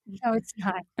scary. No, it's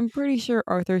not. I'm pretty sure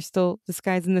Arthur's still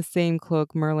disguised in the same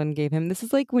cloak Merlin gave him. This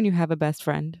is like when you have a best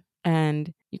friend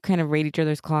and you kind of raid each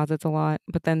other's closets a lot,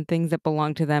 but then things that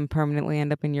belong to them permanently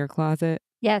end up in your closet.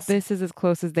 Yes. This is as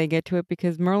close as they get to it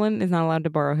because Merlin is not allowed to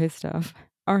borrow his stuff.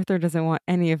 Arthur doesn't want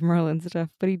any of Merlin's stuff,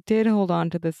 but he did hold on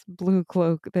to this blue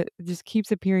cloak that just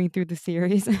keeps appearing through the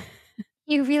series.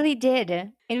 You really did.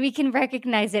 And we can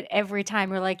recognize it every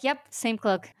time. We're like, yep, same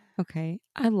cloak. Okay,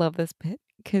 I love this bit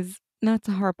because not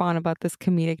to harp on about this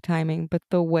comedic timing, but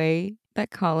the way that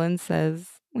Colin says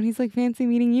when he's like, fancy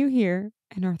meeting you here.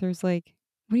 And Arthur's like,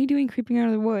 what are you doing creeping out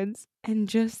of the woods? And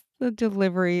just the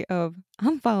delivery of,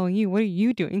 I'm following you. What are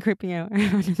you doing creeping out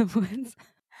in the woods?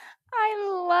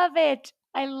 I love it.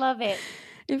 I love it.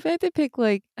 If I had to pick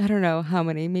like, I don't know how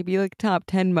many, maybe like top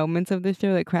 10 moments of the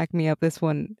show that crack me up, this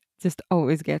one just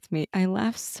always gets me. I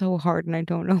laugh so hard and I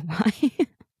don't know why.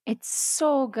 It's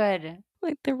so good.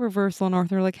 Like the reversal on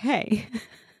Arthur, like, hey.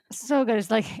 So good. It's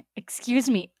like, excuse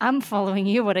me, I'm following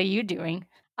you. What are you doing?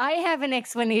 I have an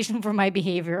explanation for my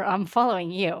behavior. I'm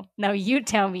following you. Now you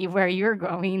tell me where you're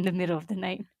going in the middle of the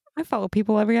night. I follow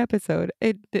people every episode.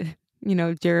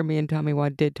 Jeremy and Tommy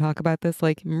Wad did talk about this.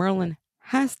 Like Merlin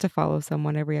has to follow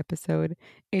someone every episode.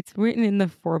 It's written in the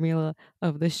formula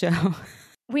of the show.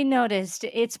 We noticed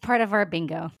it's part of our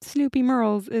bingo. Snoopy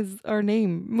Merles is our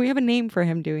name. We have a name for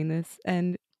him doing this.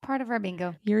 And Part of our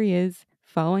bingo. here he is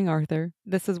following Arthur.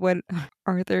 This is when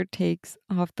Arthur takes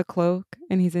off the cloak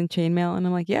and he's in chainmail. And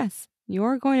I'm like, yes, you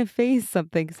are going to face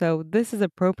something. So this is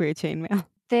appropriate chainmail.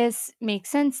 This makes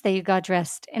sense that you got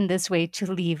dressed in this way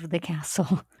to leave the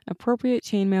castle. Appropriate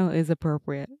chainmail is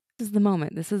appropriate. This is the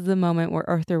moment. This is the moment where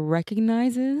Arthur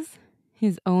recognizes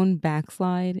his own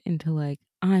backslide into like,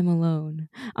 I'm alone.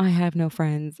 I have no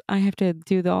friends. I have to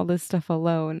do all this stuff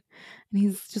alone. And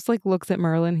he's just like looks at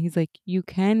Merlin. He's like, you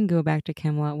can go back to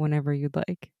Camelot whenever you'd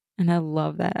like. And I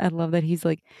love that. I love that he's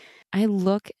like, I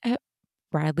look at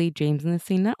Bradley James in this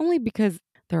scene, not only because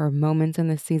there are moments in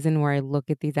this season where I look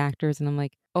at these actors and I'm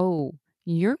like, oh,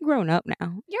 you're grown up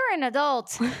now. You're an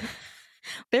adult.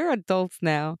 They're adults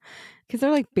now because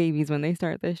they're like babies when they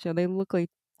start this show. They look like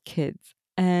kids.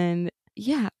 And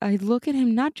yeah, I look at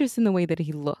him not just in the way that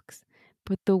he looks,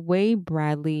 but the way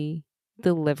Bradley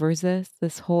delivers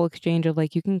this whole exchange of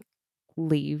like, you can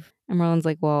leave. And Merlin's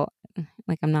like, well,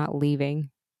 like, I'm not leaving.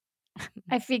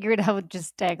 I figured I would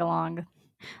just tag along.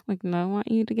 Like, no, I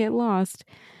want you to get lost.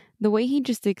 The way he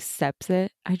just accepts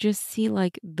it, I just see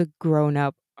like the grown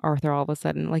up Arthur all of a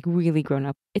sudden, like really grown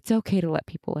up. It's okay to let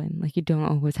people in. Like, you don't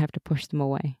always have to push them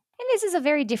away. And this is a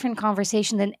very different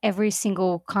conversation than every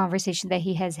single conversation that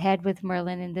he has had with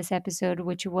Merlin in this episode,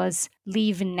 which was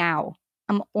leave now.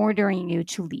 I'm ordering you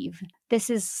to leave. This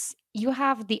is, you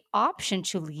have the option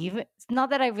to leave. It's not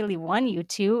that I really want you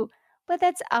to, but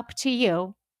that's up to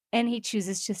you. And he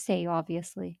chooses to stay,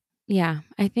 obviously. Yeah,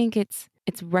 I think it's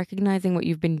recognizing what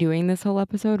you've been doing this whole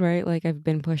episode, right? Like I've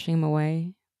been pushing him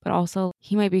away, but also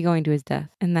he might be going to his death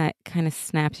and that kind of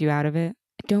snaps you out of it.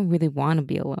 I don't really want to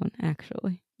be alone,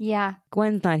 actually. Yeah.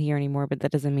 Gwen's not here anymore, but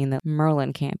that doesn't mean that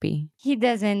Merlin can't be. He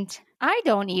doesn't. I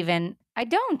don't.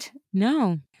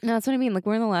 No, that's what I mean. Like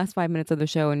we're in the last 5 minutes of the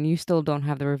show and you still don't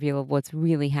have the reveal of what's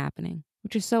really happening.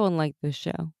 which is so unlike this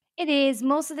show. It is.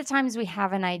 Most of the times we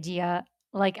have an idea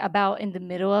like about in the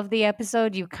middle of the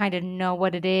episode, you kind of know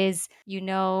what it is. You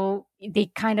know, they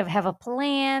kind of have a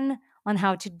plan on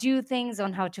how to do things,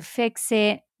 on how to fix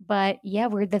it. But yeah,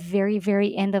 we're at the very,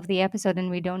 very end of the episode and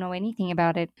we don't know anything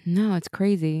about it. No, it's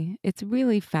crazy. It's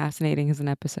really fascinating as an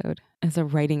episode, as a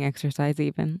writing exercise,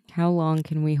 even. How long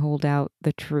can we hold out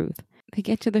the truth? They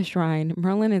get to the shrine.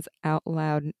 Merlin is out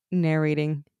loud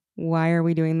narrating, "Why are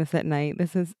we doing this at night?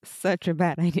 This is such a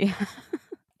bad idea."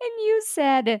 And you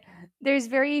said there's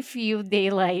very few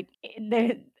daylight in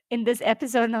this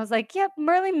episode. And I was like, yep,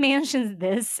 Merlin mentions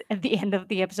this at the end of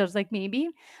the episode. I was like, maybe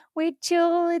wait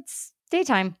till it's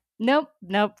daytime. Nope,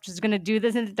 just gonna do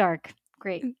this in the dark.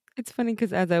 Great. It's funny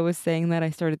because as I was saying that, I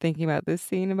started thinking about this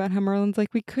scene about how Merlin's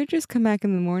like, we could just come back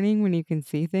in the morning when you can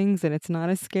see things and it's not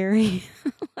as scary.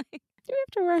 Like, do we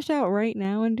have to rush out right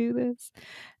now and do this?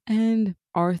 And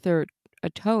Arthur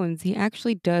atones. He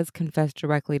actually does confess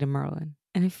directly to Merlin.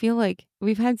 And I feel like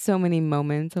we've had so many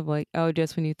moments of like, oh,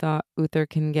 just when you thought Uther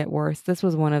can get worse. This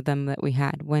was one of them that we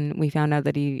had when we found out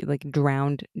that he like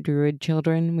drowned druid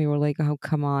children. We were like, oh,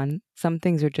 come on. Some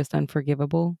things are just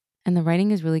unforgivable. And the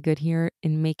writing is really good here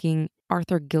in making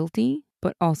Arthur guilty,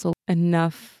 but also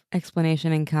enough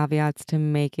explanation and caveats to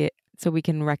make it so we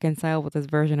can reconcile with this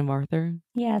version of Arthur.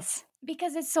 Yes.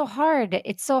 Because it's so hard.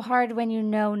 It's so hard when you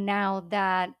know now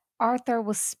that Arthur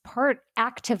was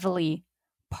actively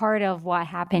part of what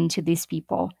happened to these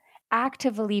people,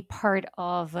 actively part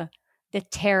of the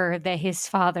terror that his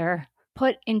father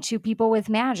put into people with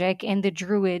magic and the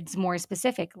druids more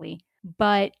specifically.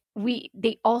 But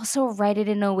they also write it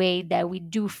in a way that we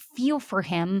do feel for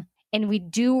him and we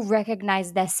do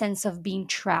recognize that sense of being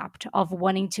trapped, of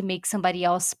wanting to make somebody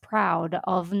else proud,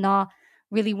 of not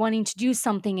really wanting to do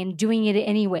something and doing it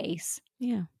anyways,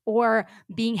 Yeah. or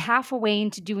being half away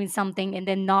into doing something and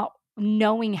then not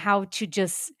knowing how to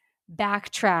just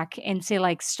backtrack and say,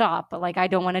 like, stop, like, I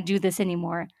don't want to do this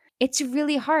anymore. It's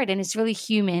really hard and it's really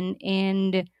human.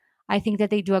 And I think that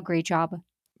they do a great job.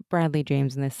 Bradley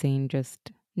James in this scene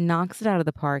just knocks it out of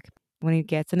the park. When he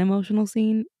gets an emotional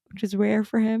scene, which is rare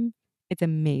for him, it's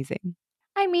amazing.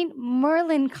 I mean,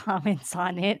 Merlin comments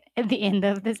on it at the end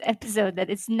of this episode that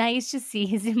it's nice to see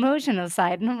his emotional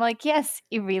side. And I'm like, yes,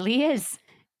 it really is.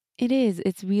 It is.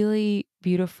 It's really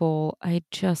beautiful. I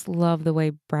just love the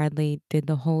way Bradley did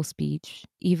the whole speech.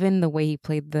 Even the way he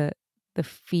played the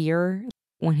fear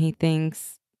when he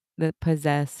thinks the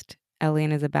possessed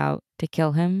Elian is about to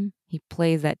kill him. He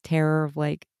plays that terror of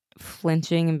like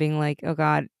flinching and being like, "Oh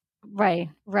God." Right.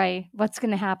 What's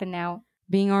going to happen now?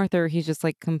 Being Arthur, he's just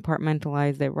like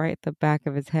compartmentalized it right at the back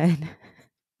of his head.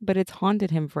 But it's haunted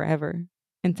him forever.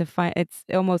 And to find it's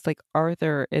almost like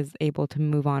Arthur is able to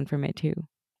move on from it too.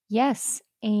 Yes.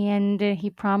 And he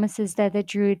promises that the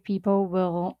Druid people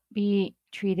will be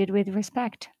treated with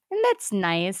respect. And that's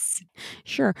nice.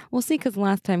 Sure. We'll see, because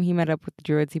last time he met up with the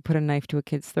druids, he put a knife to a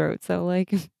kid's throat. So,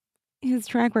 like, his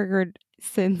track record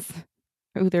since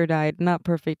Uther died, not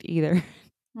perfect either.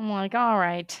 I'm like, all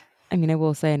right. I mean, I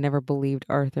will say I never believed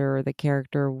Arthur or the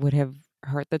character would have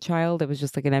hurt the child. It was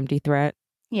just like an empty threat.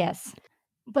 Yes.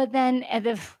 But then at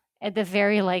the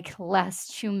very like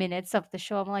last 2 minutes of the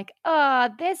show, I'm like, oh,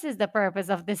 this is the purpose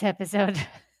of this episode.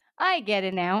 I get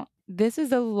it now. This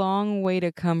is a long way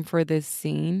to come for this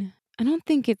scene. I don't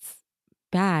think it's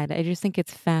bad. I just think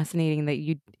it's fascinating that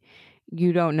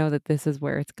you don't know that this is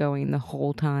where it's going the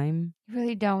whole time. You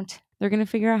really don't. They're going to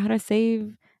figure out how to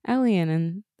save Elian,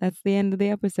 and that's the end of the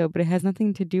episode, but it has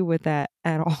nothing to do with that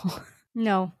at all.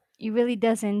 No, it really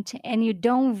doesn't. And you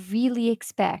don't really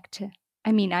expect.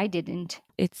 I mean, I didn't.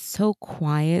 It's so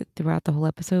quiet throughout the whole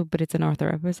episode, but it's an Arthur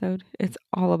episode. It's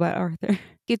all about Arthur.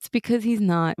 It's because he's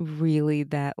not really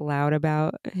that loud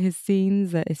about his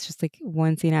scenes that it's just like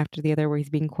one scene after the other where he's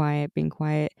being quiet, being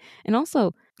quiet. And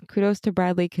also, kudos to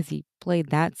Bradley because he played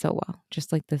that so well.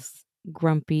 Just like this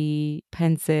grumpy,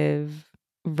 pensive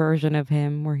version of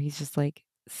him where he's just like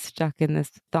stuck in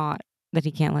this thought that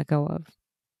he can't let go of.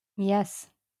 Yes.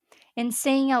 And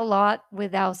saying a lot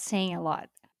without saying a lot.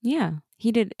 Yeah,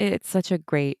 he did. It's such a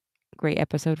great, great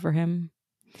episode for him.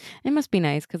 It must be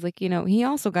nice because, like, he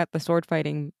also got the sword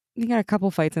fighting. He got a couple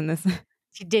fights in this.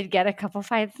 She did get a couple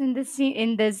fights in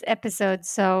this episode,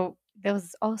 so there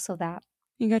was also that.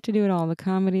 He got to do it all, the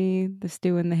comedy, the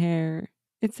stew in the hair.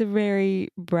 It's a very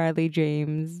Bradley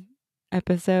James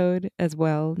episode as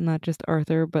well, not just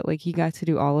Arthur, but like he got to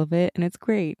do all of it, and it's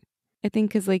great. I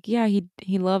think because, like, yeah, he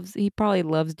probably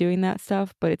loves doing that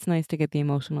stuff, but it's nice to get the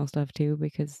emotional stuff too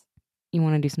because you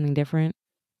want to do something different.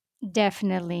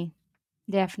 Definitely.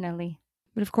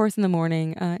 But of course, in the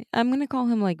morning, I'm gonna call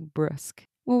him like brusque.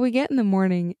 What we get in the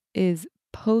morning is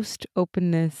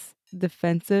post-openness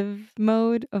defensive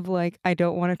mode of like, I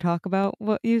don't want to talk about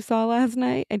what you saw last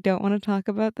night. I don't want to talk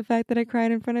about the fact that I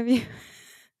cried in front of you.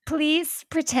 Please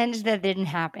pretend that didn't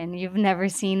happen. You've never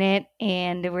seen it,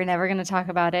 and we're never going to talk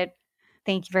about it.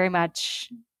 Thank you very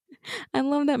much. I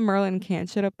love that Merlin can't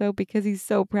shut up though because he's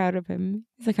so proud of him.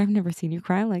 He's like, I've never seen you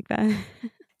cry like that.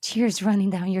 Tears running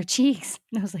down your cheeks.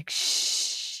 And I was like,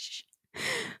 shh,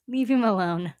 leave him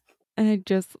alone. And I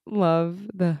just love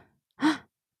the, I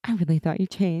really thought you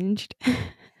changed.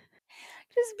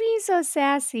 Just being so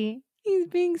sassy. He's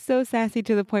being so sassy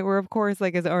to the point where, of course,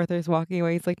 like as Arthur's walking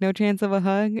away, he's like, no chance of a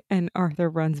hug. And Arthur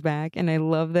runs back. And I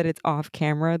love that it's off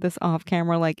camera. This off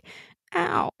camera, like,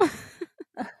 ow.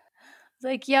 It's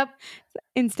like, yep.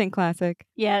 Instant classic.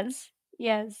 Yes.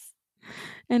 Yes.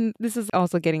 And this is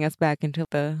also getting us back into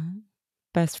the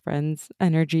best friends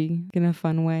energy in a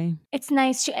fun way. It's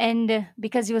nice to end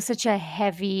because it was such a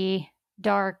heavy,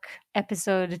 dark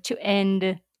episode to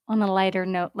end on a lighter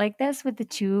note like this with the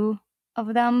two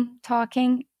of them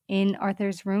talking in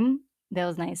Arthur's room. That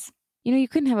was nice. You know, you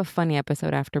couldn't have a funny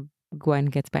episode after Gwen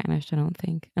gets banished, I don't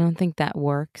think. I don't think that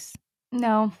works.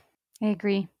 No, I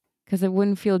agree. Because it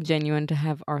wouldn't feel genuine to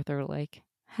have Arthur, like,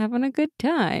 having a good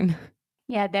time.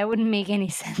 Yeah, that wouldn't make any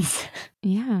sense.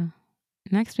 Yeah.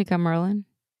 Next we got Merlin.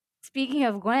 Speaking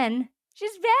of Gwen,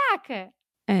 she's back.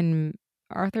 And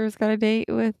Arthur's got a date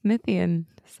with Mythian,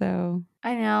 so...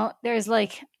 I know. There's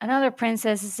like another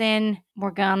princess is in.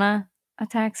 Morgana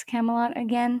attacks Camelot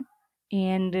again.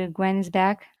 And Gwen is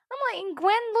back. I'm like,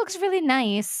 Gwen looks really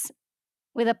nice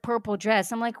with a purple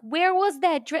dress. I'm like, where was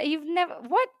that dress? You've never...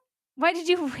 What? Why did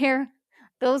you wear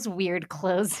those weird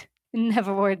clothes? You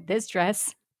never wore this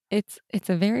dress. It's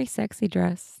a very sexy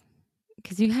dress.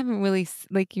 Because you haven't really,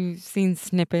 like, you've seen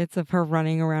snippets of her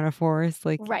running around a forest.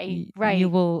 Like, Right. you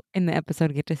will, in the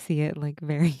episode, get to see it, like,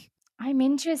 very... I'm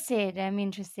interested.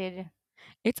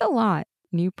 It's a lot.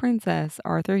 New princess.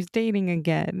 Arthur's dating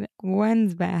again.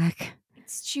 Gwen's back.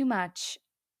 It's too much.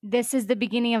 This is the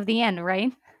beginning of the end,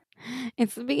 right?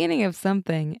 It's the beginning of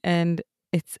something. And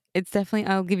it's definitely,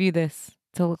 I'll give you this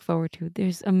to look forward to.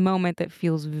 There's a moment that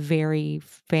feels very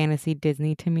fantasy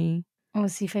Disney to me. We'll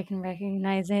see if I can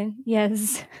recognize it.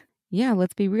 Yes. Yeah,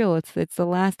 let's be real. It's the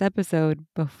last episode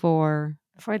before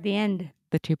the end.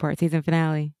 The 2-part season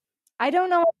finale. I don't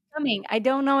know what's coming. I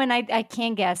don't know, and I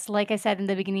can't guess. Like I said in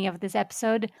the beginning of this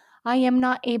episode, I am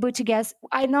not able to guess.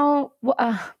 I know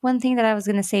one thing that I was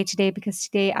going to say today, because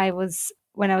today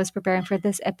when I was preparing for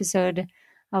this episode,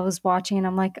 I was watching and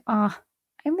I'm like, I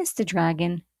missed the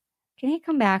dragon. Can he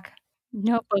come back?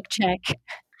 Notebook check.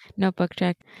 Notebook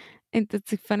check.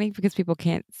 It's funny because people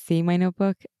can't see my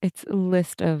notebook. It's a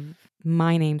list of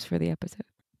my names for the episode.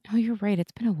 Oh, you're right.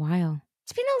 It's been a while.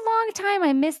 It's been a long time.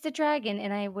 I missed the dragon,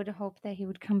 and I would hope that he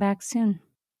would come back soon.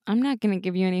 I'm not going to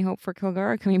give you any hope for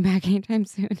Kilgara coming back anytime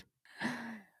soon.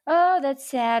 Oh, that's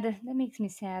sad. That makes me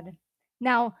sad.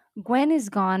 Now, Gwen is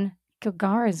gone.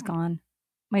 Kilgara is gone.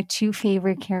 My two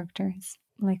favorite characters.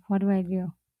 Like, what do I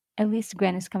do? At least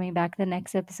Gwen is coming back the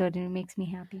next episode, and it makes me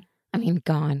happy. I mean,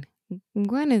 gone.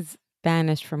 Gwen is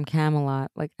banished from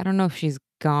Camelot. Like, I don't know if she's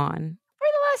gone. For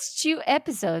the last 2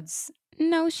 episodes.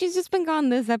 No, she's just been gone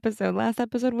this episode. Last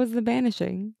episode was the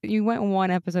banishing. You went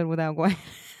 1 episode without Gwen.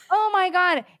 Oh my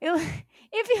god.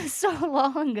 It feels so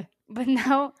long. But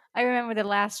now I remember the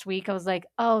last week I was like,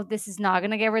 oh, this is not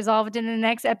going to get resolved in the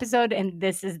next episode. And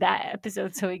this is that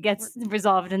episode. So it gets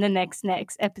resolved in the next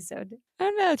episode.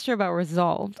 I'm not sure about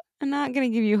resolved. I'm not going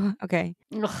to give you... Okay.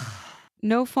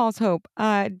 No false hope.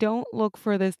 Don't look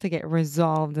for this to get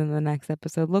resolved in the next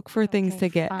episode. Look for things to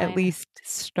get at least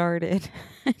started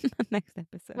in the next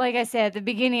episode. Like I said, the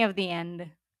beginning of the end.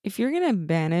 If you're going to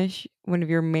banish one of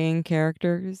your main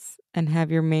characters and have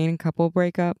your main couple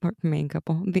break up, or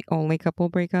the only couple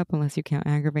break up, unless you count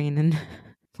Agravain and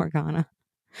Morgana,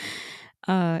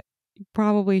 you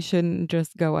probably shouldn't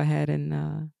just go ahead and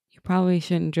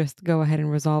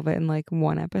resolve it in like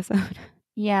 1 episode.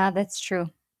 Yeah, that's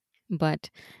true. But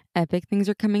epic things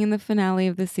are coming in the finale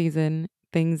of the season.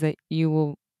 Things that you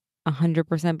will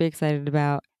 100% be excited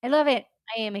about. I love it.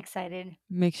 I am excited.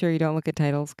 Make sure you don't look at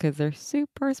titles because they're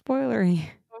super spoilery.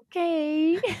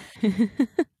 Okay.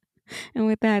 And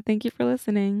with that, thank you for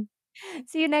listening.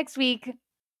 See you next week.